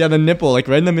 Like the nipple, like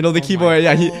right in the middle of the keyboard.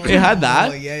 Yeah, it had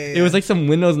that. Yeah. It was like some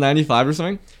Windows 95 or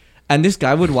something. And this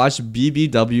guy would watch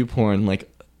BBW porn like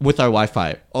with our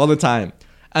Wi-Fi all the time.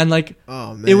 And like,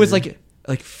 it was like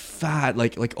fat,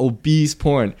 like obese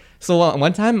porn. So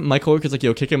one time my coworker's like,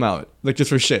 yo, kick him out, like just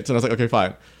for shits. And I was like, okay,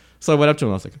 fine. So I went up to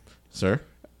him. I was like, sir.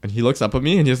 And he looks up at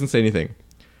me and he doesn't say anything.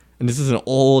 And this is an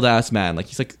old ass man. Like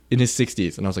he's like in his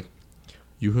 60s. And I was like,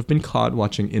 you have been caught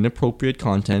watching inappropriate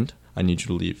content. I need you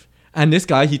to leave. And this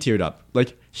guy, he teared up.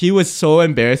 Like he was so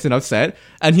embarrassed and upset.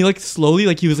 And he like slowly,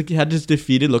 like he had this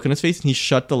defeated look on his face. And he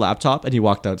shut the laptop and he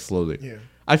walked out slowly. Yeah.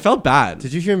 I felt bad.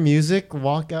 Did you hear music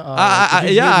walk out?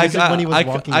 When he was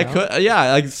walking out? could.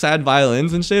 Yeah, like sad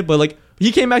violins and shit. But like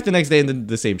he came back the next day and did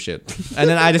the same shit. And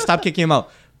then I just stopped kicking him out.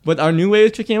 But our new way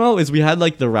of kicking him out is we had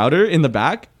like the router in the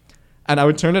back, and I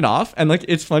would turn it off. And like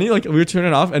it's funny, like we would turn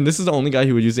it off, and this is the only guy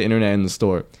who would use the internet in the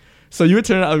store. So we would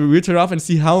turn it off and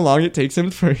see how long it takes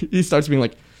him for he starts being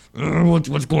like,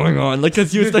 what's going on? Like,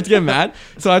 cause he would start to get mad.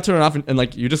 So I turn it off and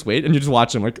like you just wait and you just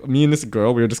watch him. Like me and this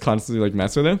girl, we were just constantly like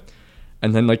messing with him.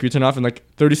 And then like we turn off and like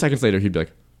 30 seconds later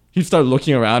he'd start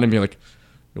looking around and be like,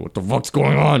 what the fuck's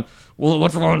going on? Well,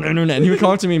 what's wrong with the internet? And he would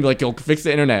come up to me and be like, yo, fix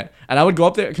the internet. And I would go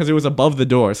up there because it was above the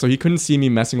door, so he couldn't see me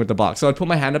messing with the box. So I'd put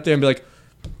my hand up there and be like,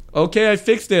 okay, I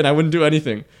fixed it. And I wouldn't do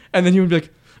anything. And then he would be like,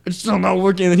 it's still not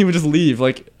working. And then he would just leave.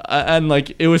 Like, and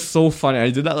like it was so funny. I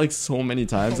did that like so many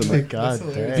times. Oh and, my like, God,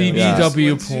 damn.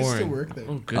 BBW porn. Used to work there?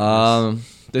 Oh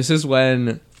goodness. This is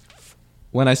when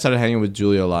I started hanging with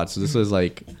Julia a lot. So this was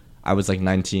like I was like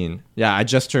 19. Yeah, I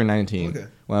just turned 19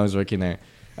 when I was working there.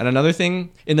 And another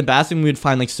thing, in the bathroom, we would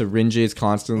find like syringes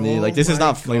constantly. Like this is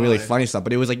not like, really funny stuff,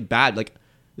 but it was like bad. Like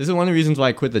this is one of the reasons why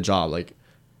I quit the job. Like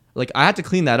like I had to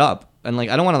clean that up, and like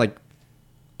I don't want to like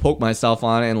poke myself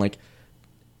on it, and like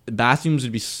the bathrooms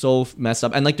would be so messed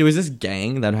up, and like there was this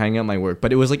gang that hang out at my work,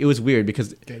 but it was weird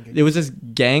because there was this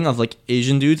gang of like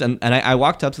Asian dudes, and I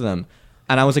walked up to them,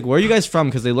 and I was like, where are you guys from?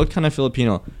 Because they looked kind of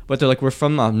Filipino, but they're like, we're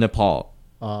from Nepal.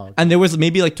 Oh, okay. And there was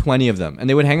maybe like 20 of them, and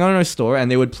they would hang out in our store, and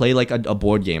they would play like a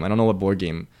board game. I don't know what board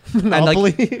game. And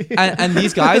like, and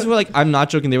these guys were like, I'm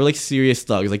not joking, they were like serious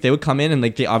thugs. Like they would come in, and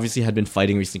like they obviously had been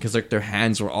fighting recently because like their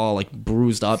hands were all like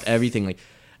bruised up, everything. Like,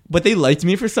 but they liked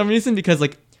me for some reason because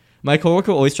like my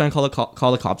coworker would always try and call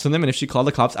the cops on them, and if she called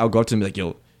the cops, I would go up to them and be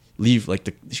like, yo, leave.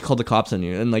 Like she called the cops on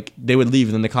you, and like they would leave,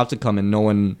 and then the cops would come,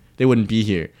 and they wouldn't be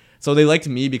here. So they liked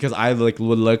me because I like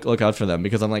would look out for them,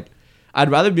 because I'm like, I'd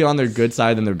rather be on their good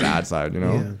side than their bad side, you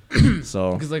know? Yeah.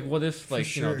 So because like, what if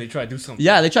like you know they try to do something?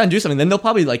 Yeah, they try and do something. Then they'll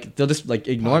probably like they'll just like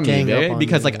ignore me, right?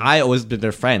 Because like I always been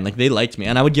their friend. Like they liked me,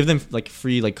 and I would give them like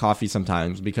free like coffee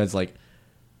sometimes because like,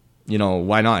 you know,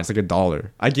 why not? It's like $1.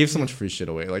 I gave so much free shit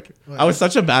away. Like I was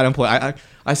such a bad employee.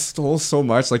 I stole so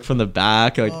much like from the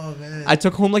back. Like I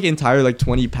took home like entire like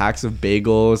 20 packs of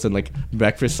bagels and like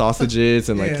breakfast sausages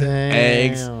and like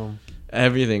eggs.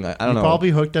 Everything. I don't know. Probably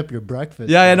hooked up your breakfast.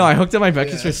 Yeah, I know. I hooked up my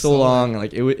breakfast for so long.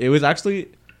 Like it was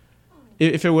actually,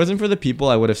 if it wasn't for the people,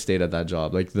 I would have stayed at that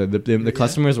job. Like the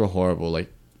customers were horrible. Like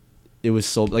it was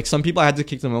so like some people I had to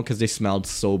kick them out because they smelled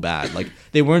so bad. Like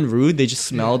they weren't rude. They just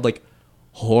smelled like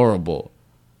horrible.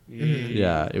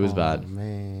 Yeah, it was bad.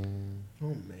 Man. Oh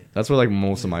man. That's where like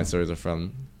most of my stories are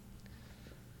from.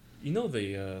 You know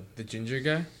the ginger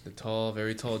guy, the tall,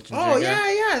 very tall ginger guy. Oh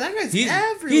yeah, that guy's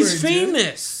everywhere. He's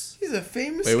famous. He's a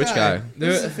famous guy. Wait, which guy?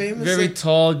 He's a famous, very like,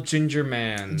 tall ginger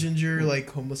man. Ginger, like,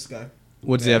 homeless guy.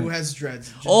 What's he have? Who has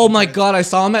dreads. Oh my god, I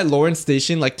saw him at Lawrence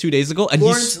Station like 2 days ago, and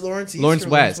Lawrence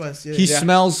West. Yeah. He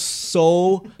smells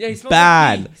so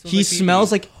bad. He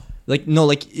smells like no,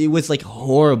 like it was like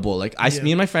horrible. Like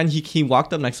me and my friend, he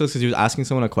walked up next to us because he was asking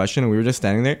someone a question, and we were just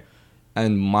standing there,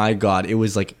 and my god, it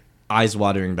was like eyes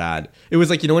watering bad. It was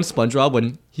like, you know, in SpongeBob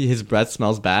when his breath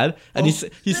smells bad, and he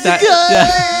sat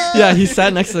he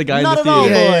sat next to the guy in the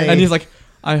theater, and he's like,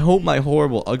 I hope my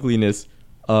horrible ugliness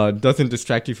doesn't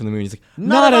distract you from the movie. He's like,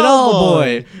 not at all,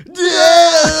 boy.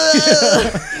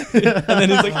 And then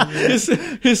he's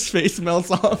like, his face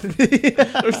melts off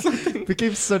or something.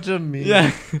 Became such a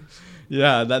meme.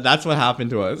 Yeah, that's what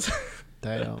happened to us.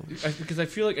 Damn. Because I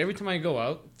feel like every time I go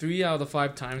out, 3 out of the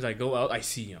 5 times I go out, I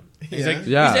see him. He's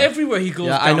Yeah. he's everywhere. He goes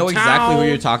downtown. I know exactly what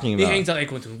you're talking about. He hangs out like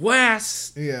Eglinton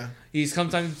West. Yeah. He's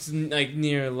sometimes like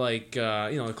near like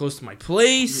close to my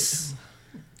place.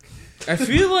 I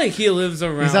feel like he lives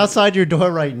around. He's outside your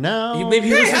door right now. Maybe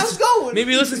he how's it going?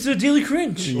 Maybe he listens to the Daily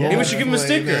Cringe. Yeah. Maybe we should give him a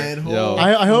sticker. Man,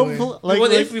 I hope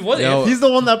What if? he's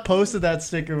the one that posted that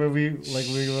sticker where we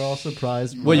were all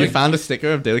surprised. Well, you found a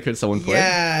sticker of Daily Crit someone put?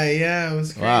 Yeah, it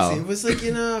was crazy. Wow. It was like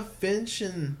in Finch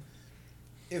and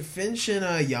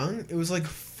Young. It was like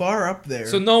far up there.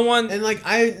 So no one. And like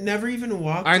I never even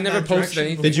walked. I in never that posted direction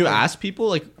anything. Did you before. ask people,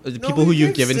 like the No, people who we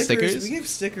you've gave given stickers? We give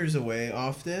stickers away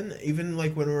often, even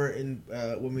like when we're in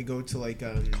when we go to like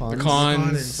Cons. Con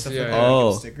and stuff like that. Oh.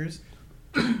 We give stickers.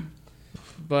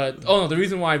 But no, the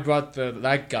reason why I brought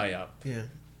that guy up Yeah.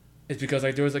 is because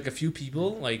like there was like a few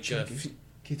people like. Can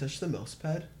you touch the mouse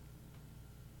pad?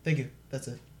 Thank you. That's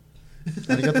it.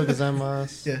 Arigato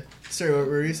gozaimasu. Yeah. Sorry, what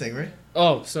were you saying, right?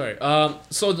 Oh, sorry.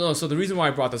 So the reson why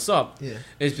I brought this up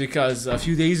is because a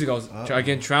few days ago,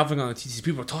 again traveling on the TTC,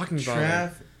 people were talking about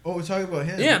him. Oh, we're talking about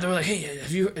him. Yeah, they were like, "Hey,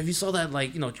 have you saw that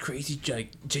like crazy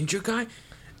ginger guy?" And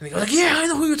they go like, "Yeah, I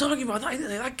know who you're talking about.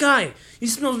 That guy. He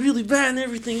smells really bad and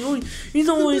everything. He's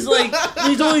always like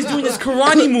he's always doing his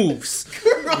karate moves."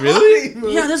 Really?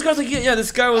 Yeah, this guy's like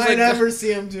this guy was like. I never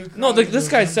see him do. No, this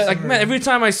guy said like, man, every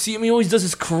time I see him, he always does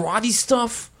his karate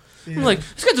stuff. Yeah. I'm like,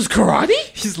 this guy does karate?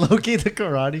 He's Loki the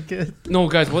Karate Kid. No,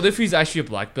 guys, what if he's actually a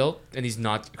black belt and he's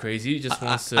not crazy? He just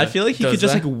wants to. I feel like he could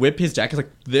just like whip his jacket like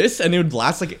this, and it would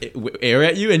blast like air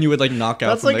at you, and you would like knock out.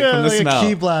 That's from, like from the smell. A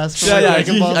key blast. From,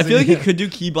 I feel like he could do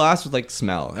key blast with like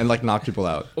smell and like knock people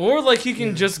out. Or like he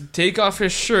can just take off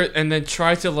his shirt and then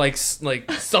try to like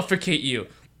suffocate you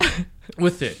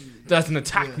with it. That's an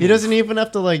attack. He doesn't even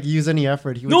have to like use any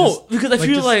effort. He would because I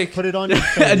feel like put it on your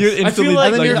face. And you're instantly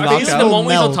I feel like knock the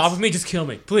moment he's on top of me, just kill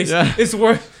me, please. Yeah. It's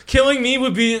worth killing me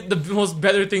would be the most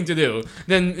better thing to do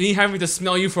than me having to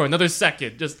smell you for another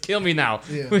second. Just kill me now,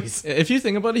 please. If you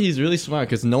think about it, he's really smart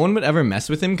because no one would ever mess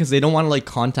with him because they don't want to like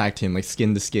contact him like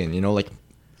skin to skin. Like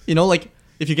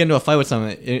if you get into a fight with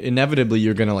someone, inevitably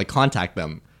you're gonna like contact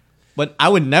them. But I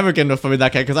would never get in a fight with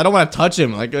that guy because I don't want to touch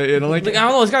him. Like I don't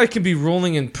know. This guy could be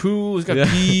rolling in poo. He's got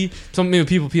pee. Maybe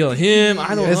people pee on him.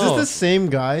 I don't know. Is this the same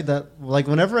guy that like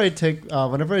whenever I took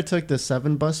the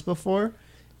 7 bus before?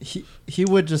 He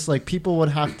would just like people would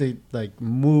have to like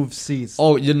move seats.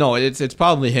 Oh, it's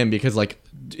probably him because like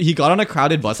he got on a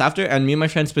crowded bus after, and me and my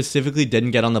friend specifically didn't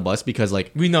get on the bus because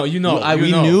like we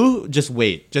knew just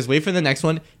wait for the next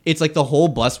one. It's like the whole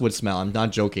bus would smell. I'm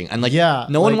not joking, and like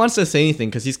no one wants to say anything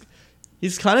because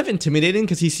he's kind of intimidating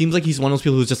because he seems like he's one of those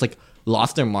people who's just like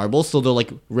lost their marbles, so they'll like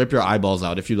rip your eyeballs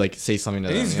out if you like say something to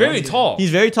them. He's very tall.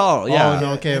 He's very tall. Yeah. Oh,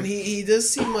 no, okay. And he does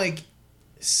seem like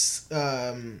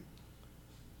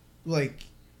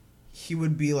he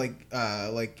would be like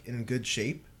in good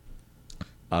shape.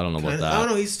 I don't know about that. I don't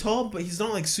know. He's tall, but he's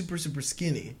not like super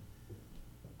skinny.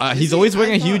 He's always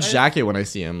wearing a huge jacket when I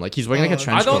see him. Like he's wearing like a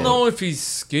trench coat. I don't know if he's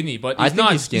skinny, but he's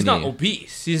not skinny. He's not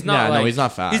obese. He's not. He's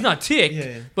not fat. He's not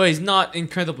thick, but he's not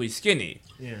incredibly skinny.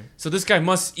 Yeah. So this guy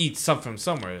must eat some from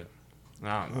somewhere.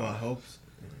 I don't know. Well, I hope.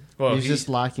 Well, he's just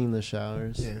lacking the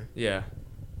showers. Yeah. Yeah.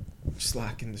 Just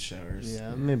lacking the showers.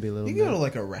 Yeah, maybe a little. You go to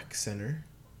like a rec center.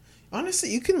 Honestly,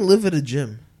 you can live at a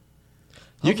gym.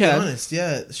 You can. Be honest,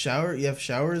 yeah. You have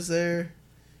showers there.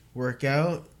 Work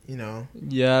out.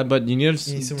 Yeah, but you need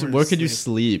where could you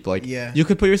sleep? Like, you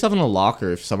could put yourself in a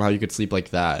locker if somehow you could sleep like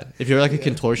that. If you're like a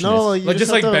contortionist. No, you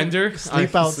just like Bender.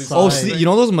 Sleep outside. Oh, you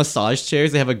know those massage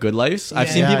chairs? They have a Good Life. I've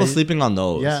seen people sleeping on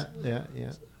those. Yeah.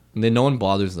 And then no one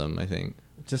bothers them, I think.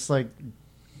 Just like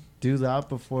do that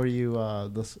before you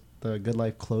the Good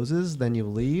Life closes, then you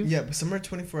leave. Yeah, but some are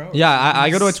 24 hours. Yeah, I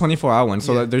go to a 24-hour one,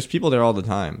 so there's people there all the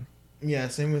time. Yeah,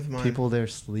 same with mine. People there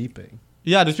sleeping.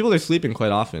 Yeah, there's people there sleeping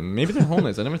quite often. Maybe they're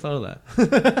homeless. I never thought of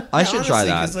that. I should try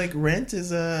that. Because like rent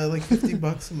is like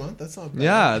 $50 a month. That's not bad.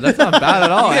 Yeah, that's not bad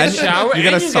at all. You get a shower. You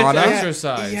get a sauna.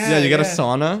 Exercise. Yeah, you get a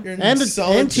sauna and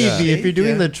TV. If you're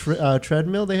doing the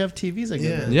treadmill, they have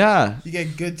TVs. Yeah. You get a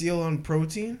good deal on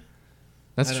protein.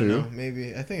 That's true.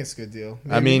 Maybe I think it's a good deal.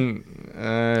 Maybe. I mean,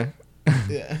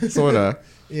 sorta.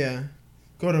 Yeah.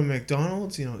 Go to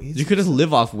McDonald's, eat. You could just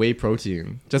live off whey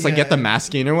protein. Just like get the mass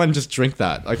gainer one, just drink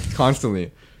that like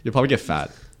constantly. You'll probably get fat.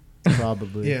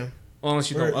 Probably. Yeah. Well,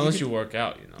 unless you work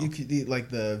out, You could eat like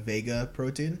the Vega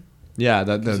protein. Yeah,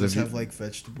 those have like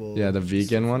vegetables. Yeah, the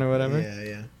vegan one or whatever.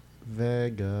 Yeah.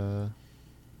 Vega.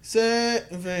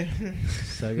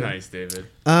 Nice, David.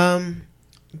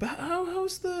 But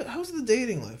how's the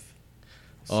dating life?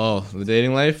 Oh, the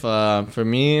dating life. For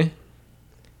me,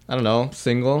 I don't know,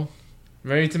 single.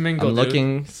 Ready to mingle. I'm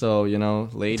looking, so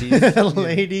ladies.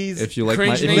 Ladies. If you like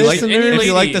if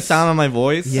you like the sound of my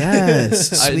voice,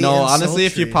 yes. Honestly,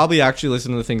 if you probably actually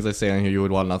listen to the things I say on here, you would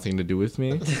want nothing to do with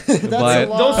me. But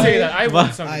don't say that. I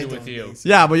want something to do with you.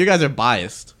 Yeah, but you guys are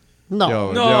biased.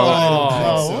 No,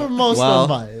 we're mostly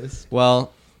unbiased.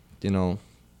 Well,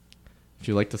 if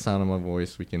you like the sound of my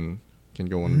voice, we can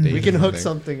go on a date. We can hook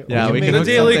something. Yeah, we can hook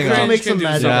something up. Make some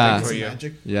magic for you.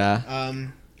 Yeah.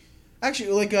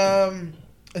 Actually, like, I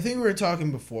think we were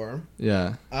talking before.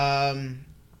 Yeah.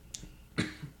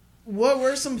 What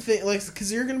were some things, like,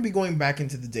 because you're going to be going back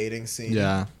into the dating scene.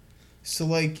 Yeah. So,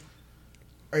 like,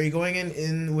 are you going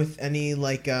in with any,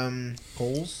 like,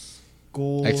 goals,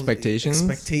 expectations,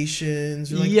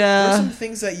 or, like, what are some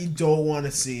things that you don't want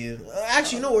to see?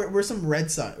 Actually, no, we're some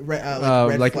red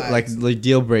flags. like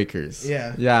deal breakers.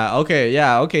 Yeah.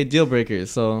 Okay, deal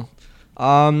breakers. So,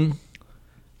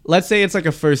 let's say it's like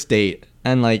a first date,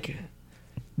 and like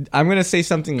I'm gonna say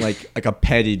something like a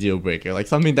petty deal breaker, like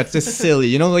something that's just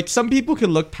silly. Like some people can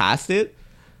look past it,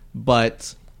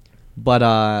 but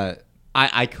I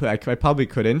probably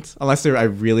couldn't unless I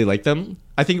really like them.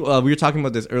 I think we were talking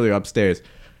about this earlier upstairs.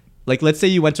 Like, let's say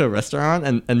you went to a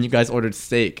restaurant and you guys ordered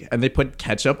steak and they put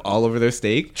ketchup all over their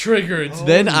steak. Triggered.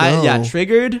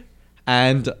 Triggered.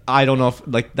 And I don't know if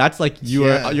that's like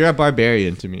you're a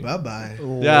barbarian to me. Bye bye.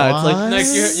 Yeah,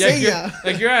 it's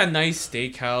like you're at a nice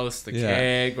steakhouse, the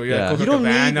keg, or you're at Coca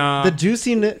Cabana. The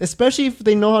juiciness, especially if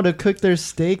they know how to cook their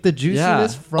steak. The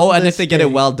juiciness from and if they get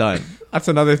it well done, that's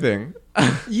another thing.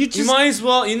 You might as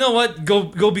well. You know what?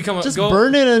 Go become a. Just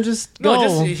burn it and just go. No,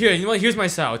 just here. You know what? Here's my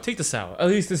salad. Take the salad. At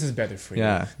least this is better for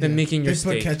you than making your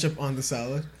steak. Put ketchup on the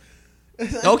salad.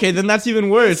 Okay, then that's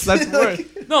even worse. That's worse.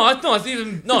 It's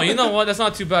even no. You know what? That's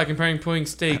not too bad comparing putting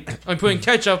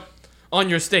ketchup on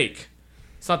your steak.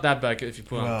 It's not that bad if you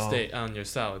put on your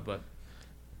salad, but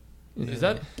is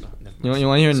that? You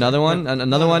want to hear another one?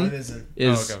 Another one is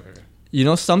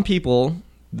okay. Some people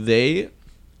these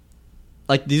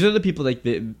are the people I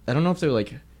don't know if they're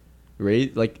like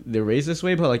raised they're raised this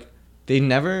way, but like they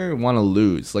never want to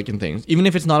lose in things, even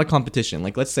if it's not a competition.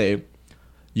 Like let's say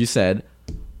you said,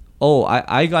 oh,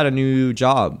 I got a new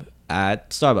job at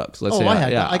Starbucks. Let's say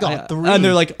I got 3. And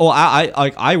they're like, oh,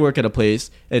 I work at a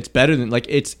place. It's better than like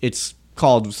it's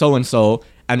called so and so,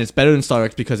 and it's better than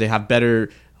Starbucks because they have better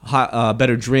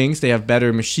drinks. They have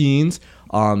better machines.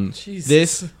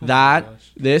 This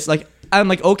this like I'm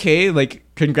like, okay, like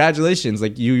congratulations,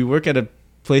 like you work at a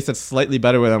place that's slightly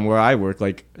better than where I work.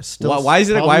 Like why is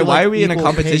it why are we in a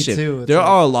competition? There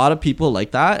are a lot of people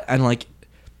like that, and like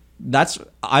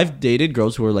I've dated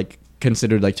girls who are like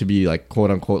considered like to be like quote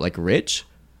unquote like rich,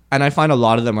 and I find a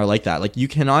lot of them are like that. Like you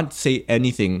cannot say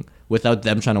anything without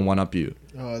them trying to one up you.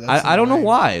 I don't know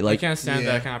why. Like I can't stand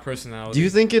that kind of personality. Do you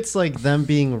think it's like them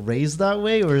being raised that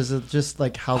way, or is it just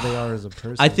like how they are as a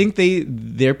person? I think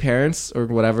their parents or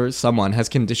whatever, someone has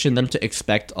conditioned them to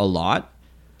expect a lot.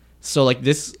 So like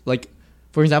this, like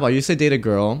for example, I used to date a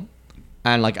girl,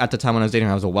 and like at the time when I was dating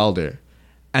her, I was a welder,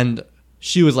 and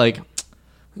she was like,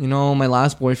 you know, my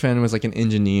last boyfriend was like an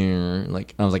engineer.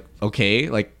 Like I was like, okay,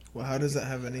 like. Well, how does that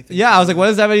have anything? Yeah, I was like, what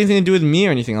does that have anything to do with me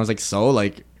or anything? I was like, so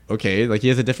like, okay, like he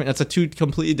has that's 2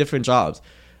 completely different jobs,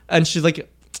 and she's like,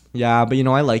 yeah, but you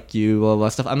know, I like you, blah blah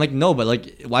stuff. I'm like, no, but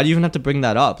like, why do you even have to bring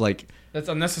that up? Like, that's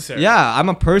unnecessary. Yeah, I'm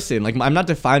a person. Like, I'm not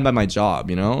defined by my job.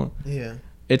 You know. Yeah.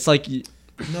 It's like,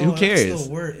 who cares?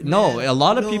 No, a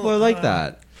lot of people are like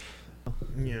that.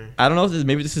 Yeah. I don't know if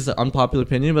maybe this is an unpopular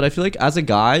opinion, but I feel like as a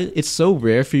guy, it's so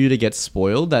rare for you to get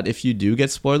spoiled that if you do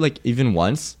get spoiled, like even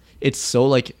once, it's so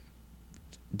like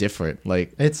different.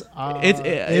 Like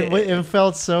it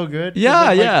felt so good. Yeah,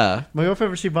 like, yeah. My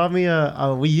girlfriend, she bought me a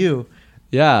Wii U.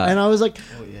 Yeah. And I was like,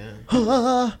 oh yeah.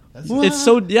 It's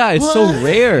so so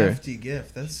rare. Hefty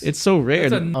gift. It's so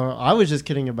rare. I was just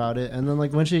kidding about it, and then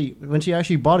like when she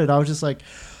actually bought it, I was just like,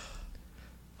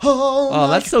 oh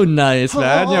that's so nice,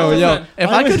 man. Yo, if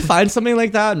I could find something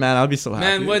like that, man, I'd be so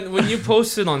happy. Man, when you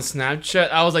posted on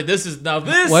Snapchat, I was like, this is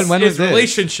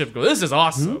relationship goal. This is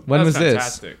awesome. When was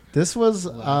fantastic. This was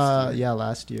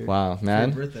last year. Wow,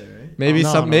 man. For your birthday, right?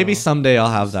 Maybe someday I'll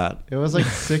have that. It was like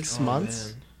 6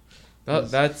 months.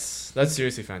 That's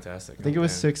seriously fantastic. I think it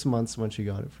was 6 months when she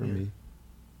got it for me.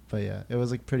 But yeah, it was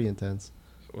like pretty intense.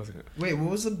 Wait, what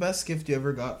was the best gift you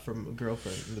ever got from a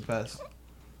girlfriend in the past?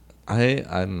 I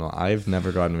don't know. I've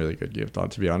never gotten a really good gift,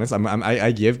 to be honest.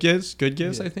 I give good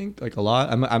gifts. I think like a lot.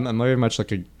 I'm very much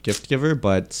like a gift giver,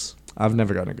 but I've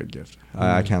never gotten a good gift.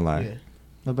 I can't lie. Yeah.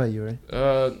 What about you, Ray?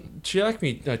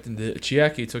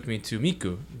 Chiaki took me to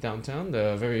Miku downtown,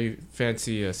 the very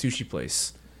fancy sushi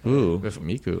place. Ooh, with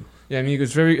Miku. Yeah,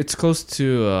 Miku. It's close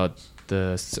to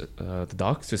the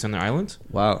docks to Center Island.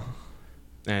 Wow.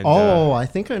 And, I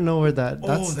think I know where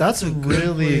that's a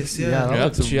really place, yeah.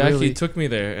 Chiaki took me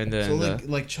there, and then so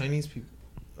like Chinese people,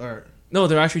 or no,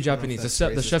 they're actually Japanese.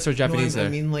 The chefs are Japanese there. I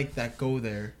mean like that go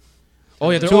there.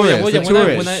 Oh yeah, they're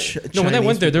tourists. When I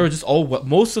went there, they were just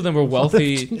most of them were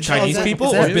wealthy Chinese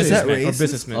people or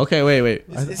businessmen. Okay, wait.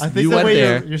 I think you went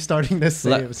there. You're starting to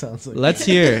say it sounds like. Let's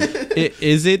hear.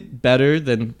 Is it better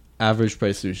than average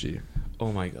price sushi?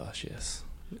 Oh my gosh, yes.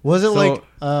 Was it like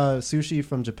sushi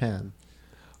from Japan?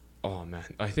 Oh man,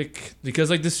 I think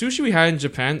because like the sushi we had in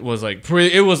Japan was like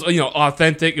it was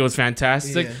authentic. It was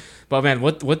fantastic. Yeah. But man,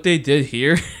 what they did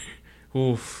here,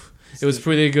 oof, it was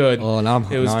pretty good. Oh,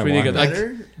 it was pretty good.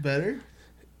 Better.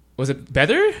 Was it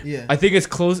better? Yeah. I think it's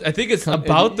close. I think it's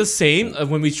about the same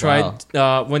when we tried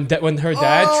when her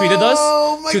dad treated us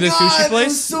to the sushi place. It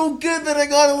was so good that I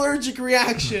got an allergic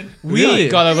reaction. We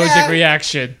got an allergic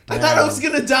reaction. I thought I was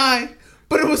gonna die.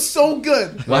 But it was so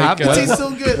good. What happened? It tastes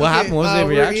so good. What happened? What was the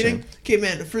reaction? Okay,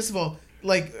 man. First of all,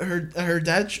 like her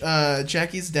dad,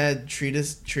 Jackie's dad treated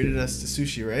us to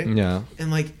sushi, right? Yeah.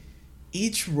 And like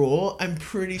each roll, I'm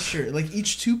pretty sure, like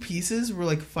each 2 pieces were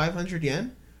like 500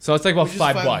 yen. So it's like about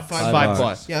 $5.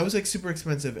 $5. Yeah, it was like super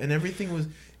expensive, and everything was,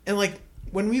 and like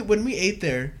when we ate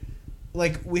there,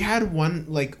 like we had one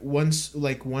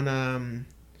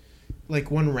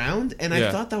round, and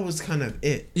I thought that was kind of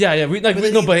it. Yeah.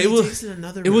 But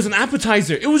it was an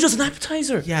appetizer. It was just an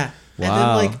appetizer. Yeah. Wow. And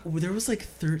then like there was like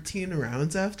 13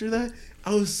 rounds after that.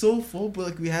 I was so full, but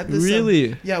like we had this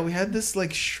really. We had this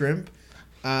like shrimp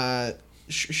sashimi,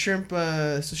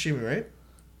 right?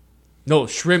 No,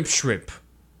 shrimp.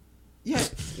 Yeah.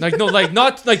 Not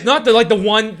the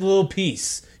one little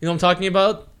piece. You know what I'm talking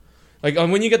about? Like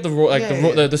when you get the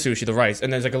sushi, the rice,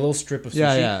 and there's like a little strip of sushi.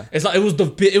 Yeah. It's not. It was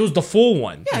the full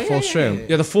one. Yeah, the full shrimp.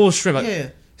 Yeah, the full shrimp. Yeah.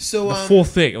 So the full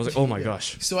thing. I was like, oh my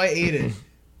gosh. So I ate it,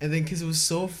 and then because it was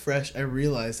so fresh, I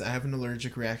realized I have an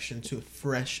allergic reaction to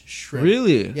fresh shrimp.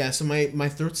 Really? Yeah. So my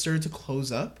throat started to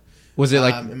close up. Was it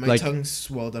like and my tongue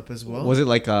swelled up as well? Was it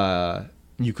like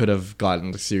you could have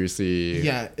gotten seriously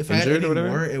if I had injured any or whatever.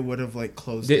 more, it would have like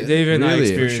closed it. David and I Really?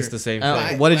 experienced Sure. the same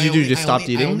thing. What did you do? Just stopped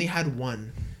eating? I only had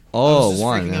one. Oh, I was just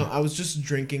one. freaking out. I was just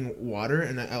drinking water,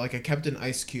 and I kept an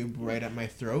ice cube right at my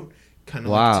throat, kind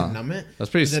of Wow. like to numb it. That's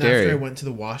pretty Then scary. after I went to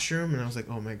the washroom, and I was like,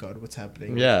 "Oh my god, what's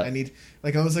happening?" Yeah. I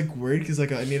was like worried because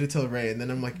like I need to tell Ray, and then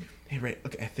I'm like, "Hey Ray,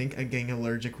 okay, I think I'm getting an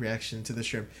allergic reaction to the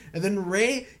shrimp." And then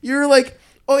Ray, you're like,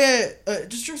 "Oh yeah,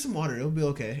 just drink some water, it'll be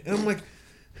okay." And I'm like,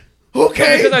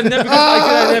 "Okay." Because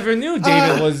I never knew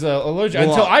David was allergic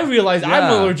until I realized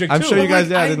I'm allergic too. I'm sure you guys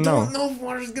didn't know. I don't know if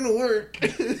water's gonna work.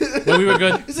 But we were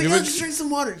good. It's like, just drink some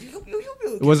water. You'll be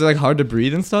okay. Was it like hard to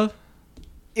breathe and stuff?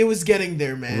 It was getting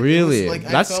there, man. Really? It was, like,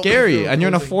 I That's felt scary. like And you're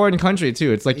in a closing. foreign country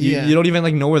too. It's like you don't even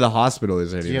like know where the hospital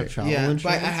is or Do you have anything. travel Yeah, insurance?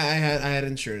 but I had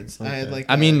insurance. I had Okay. like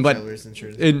I mean, but traveler's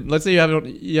insurance. Let's say you have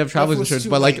travel That was insurance, too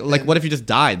but late like then. what if you just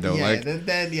died though? yeah, Like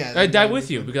then I died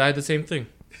with you because I had the same thing.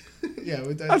 yeah,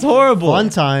 that's horrible. Fun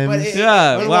times. But it-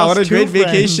 Yeah. But Wow. What a lost great two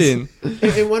friends. vacation.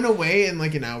 It went away in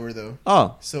like an hour though.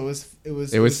 Oh. So was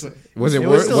Was it It was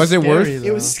worth? scary,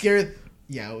 it was scary.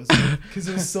 Yeah, it was because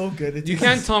it was so good. You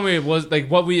can't tell me it was like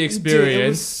what we Dude, it was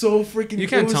experienced. so freaking. You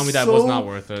can't it tell me that so was not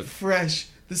worth it. Fresh.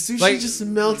 The sushi Like, just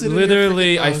melted. in your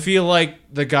Literally, freaking I mouth. feel like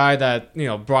the guy that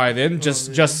brought it in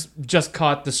really? just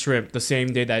caught the shrimp the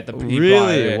same day that he brought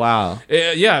Really? it. Wow.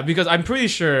 Yeah, because I'm pretty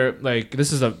sure like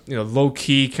this is a low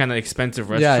key kind of expensive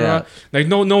restaurant. Yeah. Like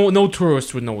no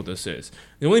tourist would know what this is.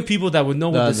 The only people that would know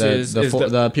what this is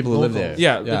the people who live there.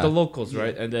 yeah, the locals,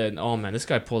 right? And then oh man, this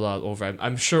guy pulled out over.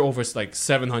 I'm sure over like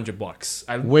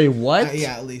 $700. Wait, what?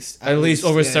 Yeah, at least. At least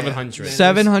over yeah, yeah. 700.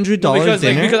 Man, $700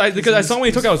 dinner? Because I saw when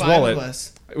he took out his five of wallet.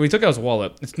 us. We took out his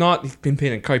wallet. It's not he's been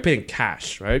paying in car. He paid in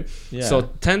cash, right? Yeah. So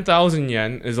 10,000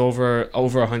 yen is over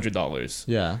 $100.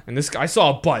 Yeah. And this guy, I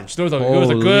saw a bunch. There was a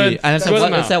Holy. good. And it's good that,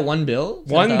 amount. what's that one bill?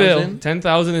 One 10,000? bill.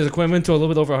 10,000 is equivalent to a little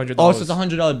bit over $100. Oh, so it's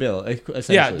 $100 bill.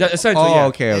 Essentially. Yeah, essentially. Oh, yeah.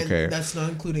 okay, And okay. that's not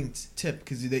including tip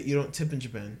because you don't tip in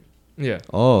Japan. Yeah.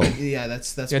 Oh, Yeah,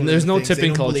 that's. Yeah, one of there's the no things. They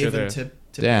tipping don't believe culture in there. tipping.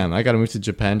 damn! I gotta move to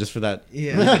Japan just for that.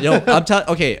 Yeah. Yo, I'm telling.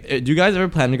 Okay, do you guys ever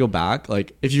plan to go back?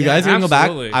 Like, if you Yeah, guys are gonna go back,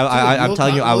 absolutely. I'm Dude,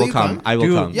 telling you, I will will you come. come? I will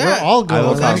Dude, come. Yeah, We're all I going.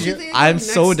 will was come. actually thinking I'm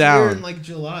next so year down. In like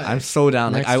July. I'm so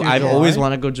down. Like, Next year, I've July? always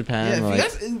wanted to go Yeah, Japan. if Like, you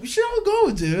guys, we should all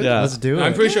go, dude. Yeah. Let's do it.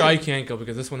 I'm pretty sure Yeah. I can't go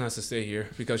because this one has to stay here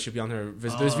because she'll be on her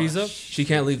visitor's visa. She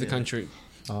can't leave the country.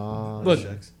 But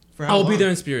Shucks. For how I'll be long? there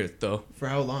in spirit, though. For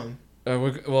how long?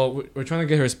 We're trying to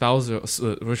get her spousal.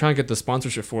 We're trying to get the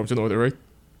sponsorship forms in order, right?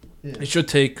 Yeah. It should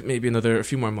take maybe a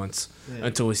few more months Yeah.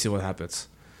 until we see what happens.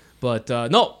 But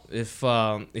no, if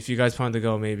you guys plan to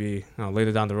go, maybe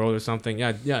later down the road or something,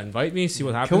 yeah, invite me, see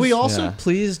what happens. Can we also Yeah.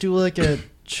 please do like a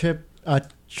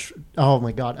oh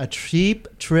my god, a cheap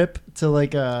trip to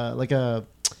like a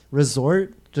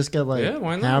resort? Just get like Yeah,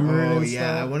 why not? hammered Oh and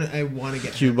yeah, stuff. I want to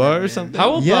get Cuba hammered, or man. something? How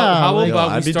about Yeah, how like- about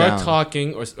I'd we be start down.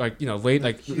 talking or like late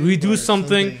like Cuba we do or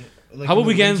something. like How about in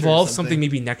we the get winter or involved something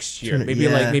maybe next year? Maybe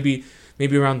Yeah. like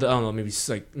maybe around the I don't know maybe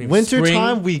Winter spring.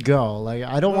 time we go. Like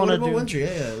I don't Well, want what to about do. winter?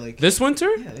 Yeah, like This winter?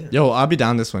 yeah. yo, I'll be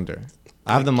down this winter.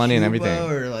 I have the money and Cuba everything.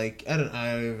 Or like I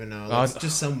don't even know. Like,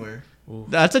 just somewhere.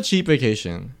 That's a cheap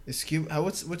vacation. Is Cuba?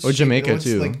 What's Or cheap? Jamaica, What's,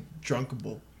 too. like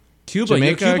drunkable? Cuba,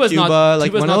 Jamaica, Cuba's Cuba, not,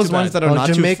 like Cuba's one not of those too ones bad. that are Oh, not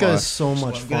Jamaica too far. is so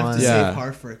much I'm gonna have fun. to Yeah. save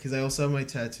hard for it because I also have my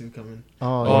tattoo coming.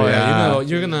 Oh, Oh yeah. yeah,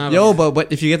 you're gonna have. Yo,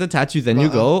 but if you get the tattoo, then you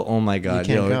Well, go. Oh my god,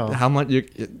 can't yo, go. how much? You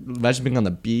imagine being on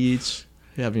the beach,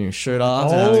 you having your shirt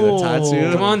off, and having a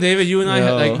tattoo. Come on, David. You and I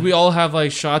Yo. like we all have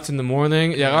like shots in the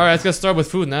morning. Yeah, all right. Let's get start with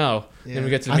food now. Yeah. Then we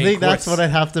get to the I main think that's course. what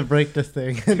I'd have to break the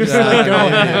thing. and just Yeah, let go.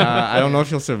 I don't know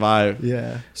if you'll survive.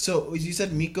 Yeah. So you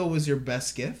said Miko was your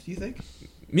best gift? You think?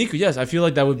 Miku. Yes, I feel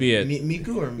like that would be it.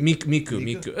 Miku or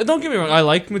Miku. Don't get me wrong. I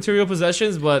like material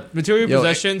possessions, but material Yo,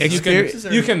 possessions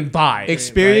exper- you can buy.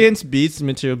 Experience beats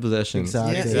material possessions.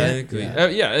 Exactly. Yeah. Exactly. Yeah.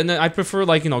 Yeah, and then I prefer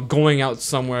like going out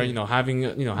somewhere. Having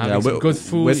having some good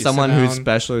food with you someone sit who's down.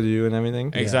 special to you and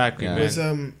everything. Exactly. Yeah. man. Was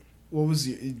what was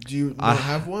you? Do you not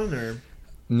have one or?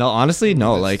 No, honestly,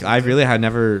 no. That's Like I good. really had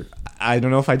never. I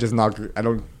don't know if I just not. I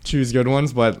don't choose good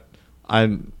ones, but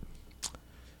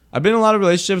I've been in a lot of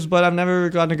relationships, but I've never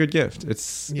gotten a good gift.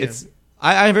 It's Yeah. it's.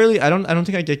 I really I don't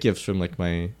think I get gifts from like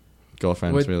my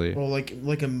girlfriends What- really. Well, like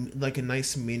a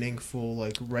nice, meaningful,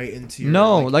 like right into your.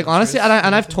 No, like honestly, interest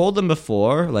and I've kind of told them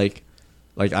before, like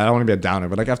I don't want to be a downer,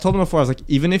 but like I've told them before, I was like,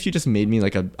 even if you just made me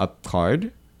like a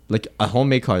card, like a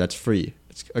homemade card that's free,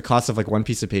 it's a cost of like one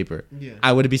piece of paper, thing. Yeah.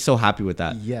 I would be so happy with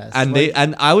that. Yes. And like-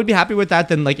 I would be happy with that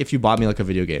than like if you bought me like a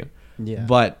video game. Yeah.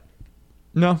 But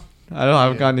no, I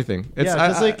haven't got anything. It's yeah, I-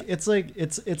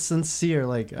 because it's sincere.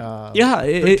 Like yeah,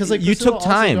 because like you Priscilla took also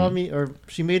time. got me, or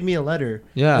she made me a letter.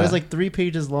 Yeah. It was like 3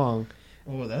 pages long.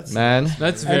 Oh, that's man.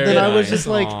 That's very. And then I was nice. just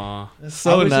like,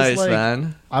 So nice,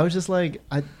 man. I was just like,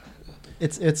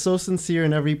 it's so sincere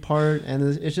in every part, and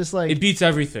it's just like it beats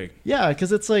everything. Yeah,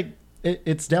 because it's like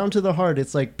it's down to the heart.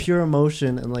 It's like pure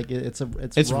emotion, and like it's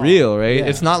raw. real, right? Yeah.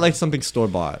 It's not like something store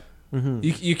bought. Mm-hmm.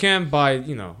 You can't buy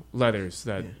letters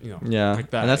that Yeah, like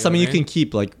that, and that's something you can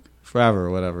keep like forever or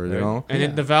whatever, right? you know.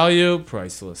 And the value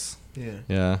priceless.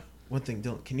 Yeah. One thing,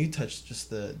 Dylan, can you touch just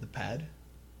the pad?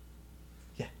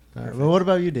 Yeah. All right, well, what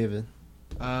about you, David?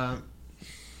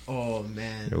 Oh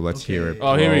man. Yo, let's hear it.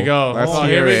 Oh, here we go. Let's Oh,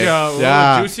 hear here we it. go.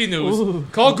 Yeah. Ooh, juicy news.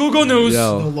 Call Google News.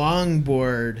 Yo. The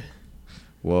longboard.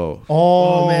 Whoa.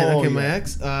 Oh man. Okay, my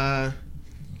ex.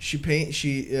 She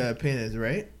painted,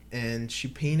 right, and she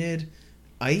painted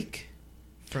Ike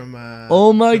from.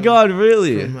 Oh my God!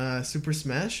 Really? From Super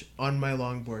Smash on my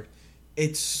longboard.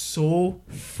 It's so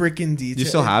freaking detailed. Do you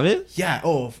still have it? Yeah.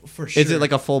 Oh, for sure. Is it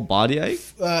like a full body Ike?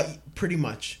 Pretty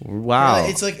much. Wow.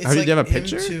 It's like. Do you have a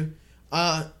picture?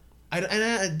 I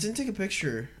didn't take a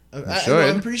picture.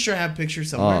 I'm pretty sure I have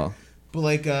pictures somewhere. Oh. But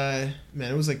like, man,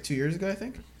 it was like 2 years ago, I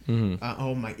think. Mm-hmm.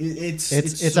 Oh my! It's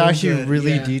so actually good.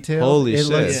 Really detailed. Holy shit! It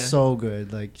looks Yeah. so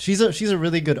good. Like she's a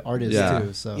really good artist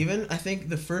too. So even I think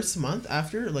the first month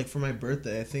after, like for my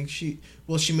birthday, I think she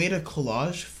made a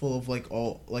collage full of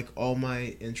all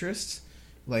my interests,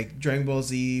 like Dragon Ball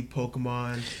Z,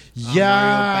 Pokemon.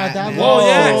 Yeah, that was.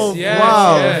 Oh yes,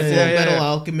 wow.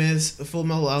 Full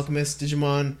Metal Alchemist,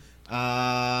 Digimon,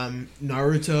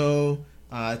 Naruto,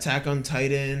 Attack on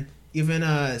Titan. Even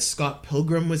Scott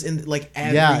Pilgrim was in like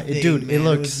everything. Yeah, dude, man. it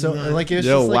looked so nuts. Like it was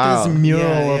just like this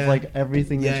mural of like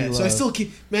everything that you love. So I still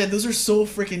keep, man, those are so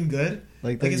freaking good.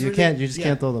 Like you just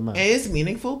can't throw them out. And it's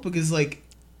meaningful because like,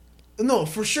 no,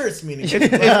 for sure it's meaningful.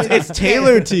 It's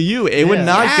tailored to you. It would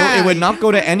not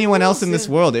go to anyone else in this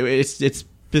world. It's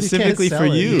specifically for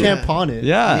you. You can't pawn it.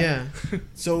 Yeah. Yeah.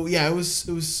 So yeah, it was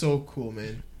so cool,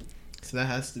 man. So that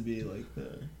has to be like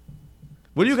the.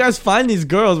 Where do you guys find these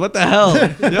girls? What the hell?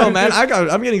 Yo, man,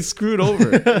 I'm getting screwed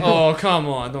over. Oh, come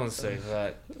on. Don't say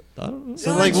that. I don't know.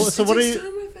 So like, so what are you?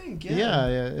 Time, I think. Yeah.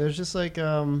 It was just like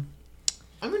I'm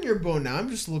in your boat now. I'm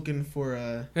just looking for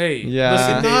a. Hey.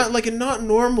 Yeah. Listen, a not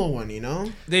normal one, you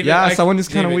know. David, yeah, someone is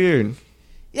kind of weird.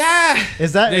 Yeah.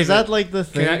 Is that like the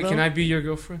thing? Can I be your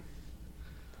girlfriend?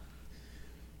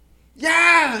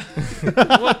 Yeah.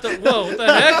 What the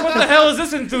heck? What the hell is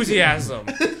this enthusiasm?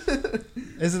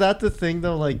 Is that the thing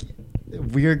though? Like,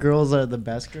 weird girls are the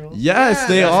best girls. Yes,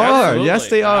 they are. Absolutely. Yes,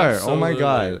 they are. Absolutely. Oh my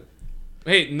God.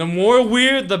 Hey, the more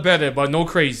weird, the better, but no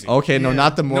crazy. Okay, no,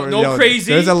 not the more. No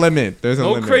crazy. There's a limit.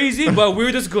 No crazy, but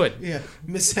weird is good. Yeah,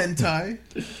 Miss Hentai.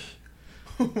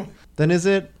 Then is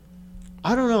it?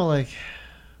 I don't know. Like,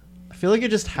 I feel like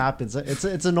it just happens.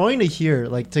 It's annoying to hear.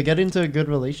 Like, to get into a good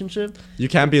relationship, you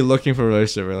can't be looking for a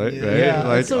relationship, right? Yeah. Right? Yeah,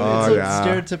 like, it's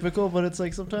stereotypical, but it's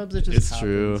like sometimes it just. It's happens.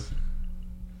 true.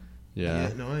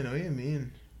 Yeah. No, I know what you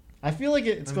mean. I feel like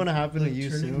it's going to happen like to you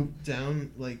soon.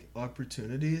 Down like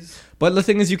opportunities. But the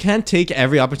thing is, you can't take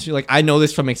every opportunity. Like, I know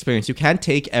this from experience. You can't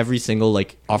take every single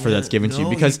like offer that's given to you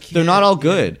because they're not all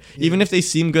good. Yeah. Even if they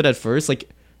seem good at first, like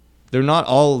they're not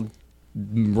all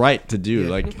right to do.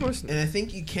 Like, of course. And I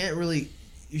think you can't really.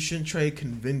 You shouldn't try to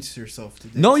convince yourself to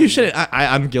do. No, you shouldn't.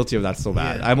 I'm guilty of that so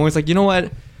bad. Yeah. I'm always like, you know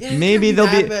what? Yeah, maybe they'll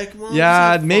be.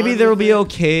 Maybe they'll be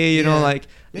okay. You know, like.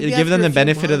 Maybe give them the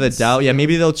benefit of the doubt. Yeah,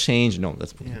 maybe they'll change. No,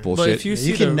 that's bullshit. But if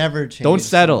you can never change. Don't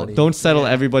settle. Don't settle.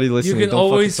 Everybody listening. You can don't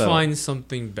always find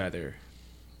something better.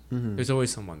 Mm-hmm. There's always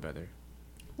someone better.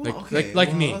 Well,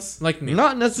 Like me.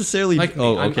 Not necessarily. Like me.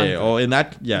 Okay. In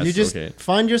that. Yes. You just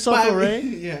find yourself a Ray.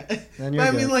 Yeah. Then But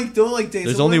I mean, like, don't like date.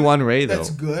 There's only one Ray though.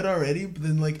 That's good already. But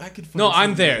then, like, I could. Find No,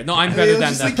 I'm there. No, I'm better than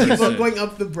just, that like, keep person. on going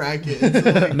up the bracket.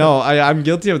 So, like, No, I'm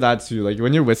guilty of that too. Like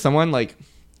when you're with someone, like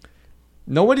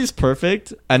nobody's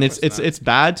perfect, and it's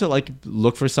bad to like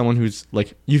look for someone who's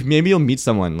like you'll meet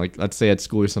someone like let's say at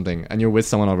school or something, and you're with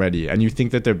someone already, and you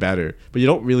think that they're better, but you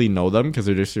don't really know them because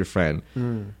they're just your friend.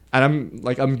 And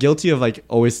I'm guilty of like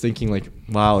always thinking like,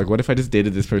 wow, like what if I just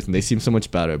dated this person? They seem so much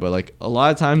better, but like a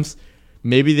lot of times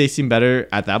maybe they seem better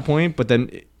at that point, but then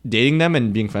dating them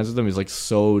and being friends with them is like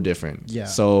so different. Yeah,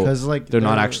 so because like they're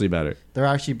not actually better. They're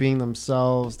actually being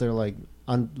themselves. They're like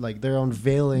they're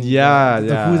unveiling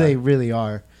who they really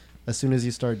are as soon as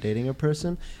you start dating a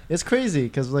person. It's crazy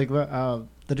because like the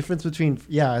difference between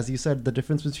as you said, the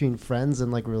difference between friends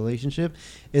and like relationship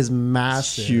is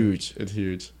massive. It's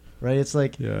huge, right? It's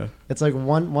like it's like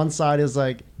one side is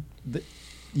like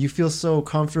you feel so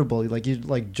comfortable, like you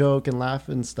like joke and laugh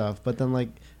and stuff, but then like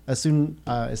as soon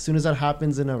as that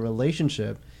happens in a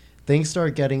relationship, things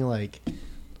start getting like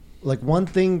like one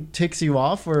thing ticks you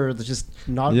off or just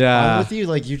not fine with you,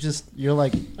 like you're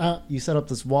like you set up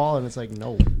this wall and it's like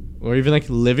no. Or even like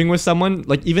living with someone,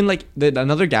 like even like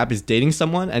another gap is dating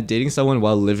someone and dating someone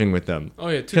while living with them. Oh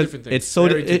yeah, two different things. It's so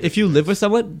if you live with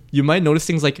someone, you might notice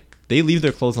things like they leave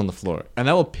their clothes on the floor and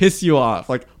that will piss you off.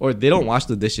 Like, or they don't wash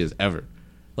the dishes ever.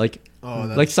 Like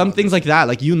some things like that.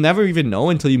 Like you never even know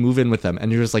until you move in with them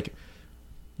and you're just like,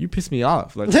 you piss me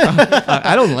off. Like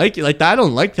I don't like it. Like that, I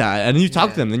don't like that. And then you talk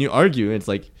to them, then you argue. And it's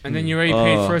like, and then you already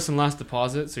paid first and last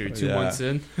deposit, so you're 2 months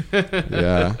in.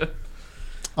 Yeah.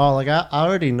 Oh, like I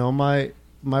already know my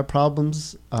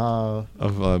problems of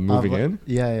moving in.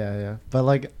 Yeah. But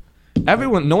like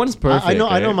no one's perfect.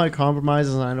 I know my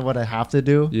compromises and I know what I have to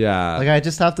do. Yeah. Like I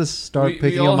just have to start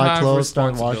picking up my clothes,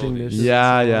 start washing dishes.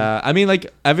 Yeah. I mean,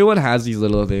 like everyone has these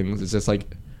little things. It's just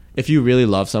like if you really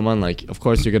love someone, like of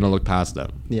course you're gonna look past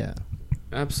them. Yeah.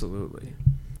 Absolutely.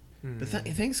 But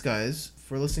thanks, guys,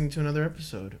 for listening to another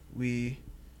episode. We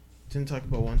didn't talk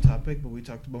about one topic, but we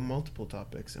talked about multiple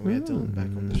topics, and we had Dylan back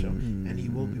on the show, and he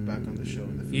will be back on the show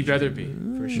in the future. He better be,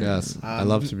 for sure. Yes, I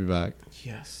love to be back.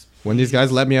 Yes. When these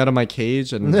guys let me out of my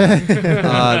cage and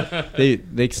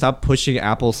they stopped pushing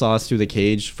applesauce through the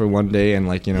cage for one day and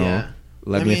let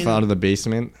me out of the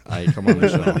basement, I come on the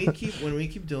show. When we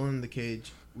keep Dylan in the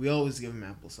cage, we always give him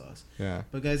applesauce. Yeah.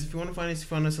 But guys, if you want to find us, you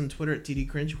find us on Twitter at TD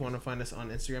Cringe. If you want to find us on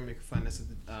Instagram, you can find us at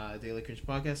the Daily Cringe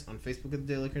Podcast, on Facebook at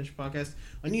the Daily Cringe Podcast,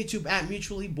 on YouTube at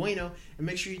Mutually Bueno, and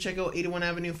make sure you check out 81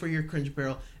 Avenue for your cringe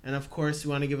barrel. And of course,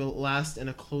 we want to give a last and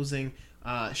a closing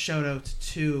shout out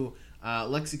to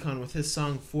Lexicon with his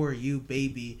song For You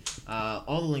Baby.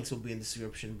 All the links will be in the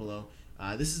description below.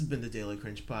 This has been the Daily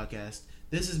Cringe Podcast.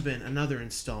 This has been another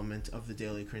installment of the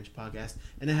Daily Cringe Podcast,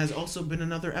 and it has also been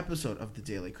another episode of the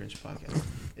Daily Cringe Podcast.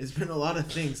 It's been a lot of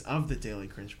things of the Daily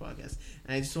Cringe Podcast,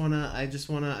 and I just wanna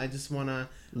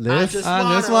live.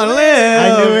 I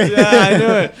knew it. Yeah, I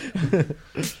knew it.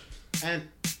 And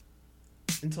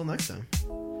until next time.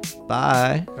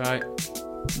 Bye. All right.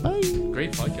 Bye.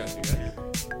 Great podcast, you guys.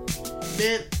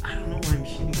 Man, I don't know why I'm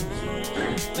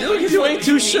shitting. Look, he's wearing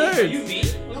 2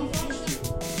 shirts. No, fuck you.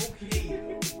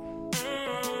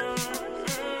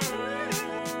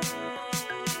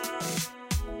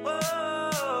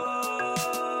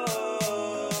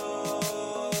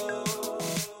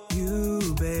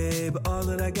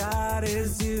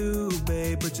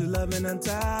 Put your loving on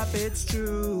top, it's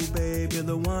true, babe. You're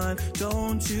the one,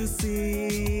 don't you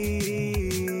see?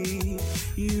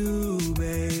 You,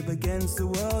 babe, against the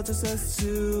world, just us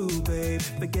two, babe.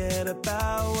 Forget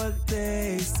about what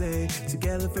they say.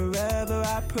 Together forever,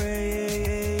 I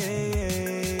pray.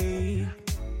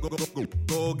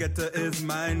 Go getter is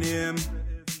my name.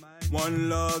 One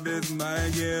love is my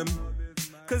game.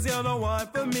 'Cause you're the one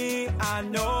for me, I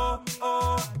know.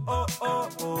 Oh.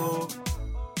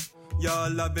 Your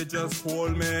love, it just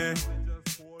hold me.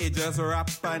 It just wrap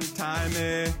and tie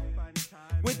me.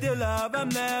 With your love, I'm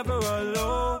never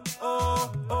alone.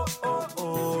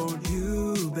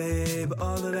 You, babe,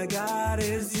 all that I got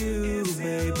is you,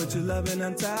 babe. Put your loving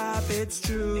on top, it's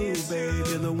true, babe.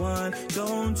 You're the one,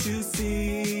 don't you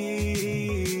see?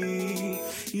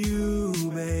 You,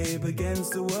 babe,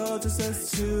 against the world, just us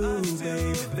two,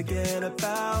 babe. Forget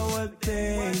about what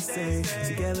they say.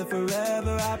 Together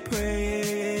forever, I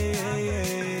pray.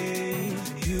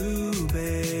 You,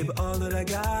 babe, all that I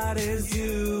got is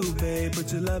you, babe.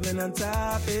 Put your loving on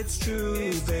top, it's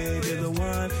true, babe. You're the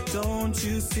one, don't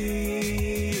you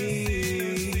see?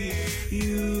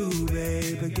 You,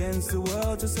 babe, against the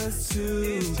world, just us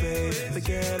two, babe.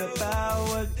 Forget about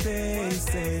what they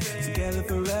say. Together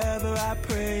forever, I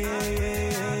pray.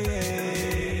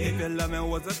 If your loving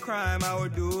was a crime, I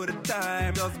would do the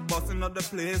time. Just busting up the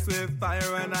place with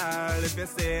fire and oil. If you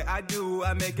say I do,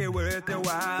 I make it worth your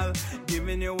while.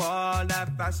 Giving you all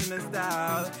that fashion and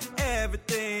style.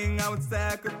 Everything I would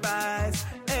sacrifice.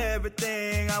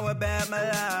 Everything I would bet my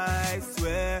life.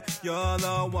 Swear you're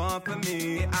the one for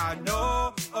me. I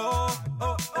know.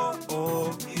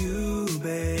 You,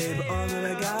 babe, all that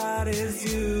I got is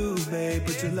you, babe.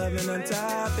 Put your loving on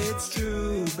top, it's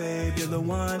true, babe. You're the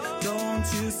one, don't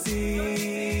you see?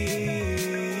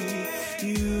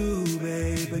 You,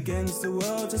 babe, against the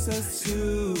world, just us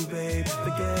two, babe.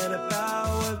 Forget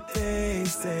about what they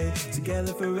say.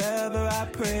 Together forever, I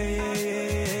pray.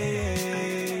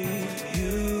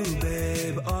 You,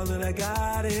 babe, all that I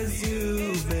got is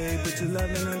you, babe. Put your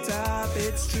loving on top,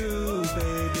 it's true,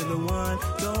 babe. You're the one,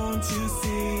 don't you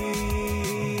see?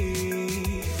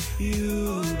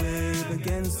 You, babe,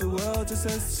 against the world, just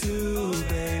us two,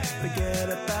 babe. Forget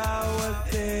about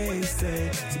what they say.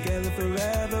 Together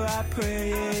forever, I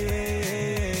pray.